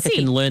Italian? Yeah, I feel like I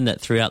can learn that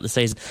throughout the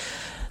season.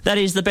 That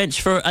is the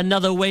bench for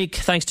another week.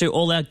 Thanks to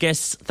all our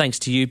guests. Thanks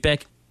to you,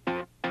 Beck.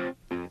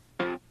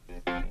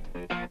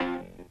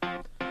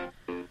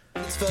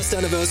 Its first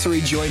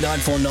anniversary, Joy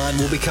 949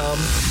 will become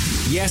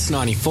Yes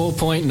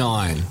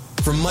 94.9.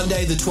 From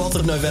Monday, the 12th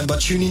of November,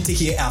 tune in to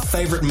hear our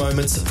favourite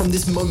moments from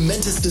this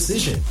momentous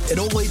decision. It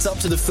all leads up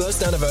to the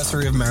first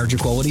anniversary of marriage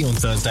equality on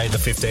Thursday the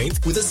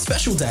 15th, with a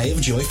special day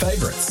of Joy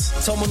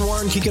favourites. Tom and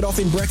Warren kick it off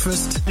in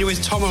breakfast. You're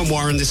with Tom and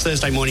Warren this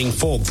Thursday morning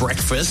for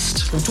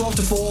breakfast. From 12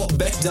 to 4,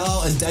 Beck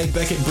Dahl and Dave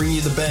Beckett bring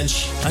you the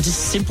bench. I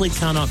just simply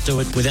cannot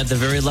do it without the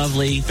very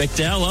lovely Beck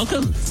Dahl.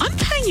 Welcome. I'm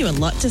paying you a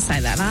lot to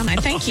say that, aren't I?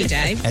 Thank you,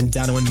 Dave. And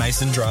Dano and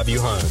Mason drive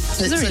you home.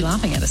 He's already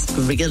laughing at us.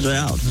 Good as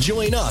well.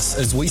 Join us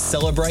as we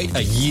celebrate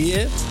a year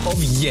of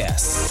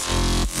yes.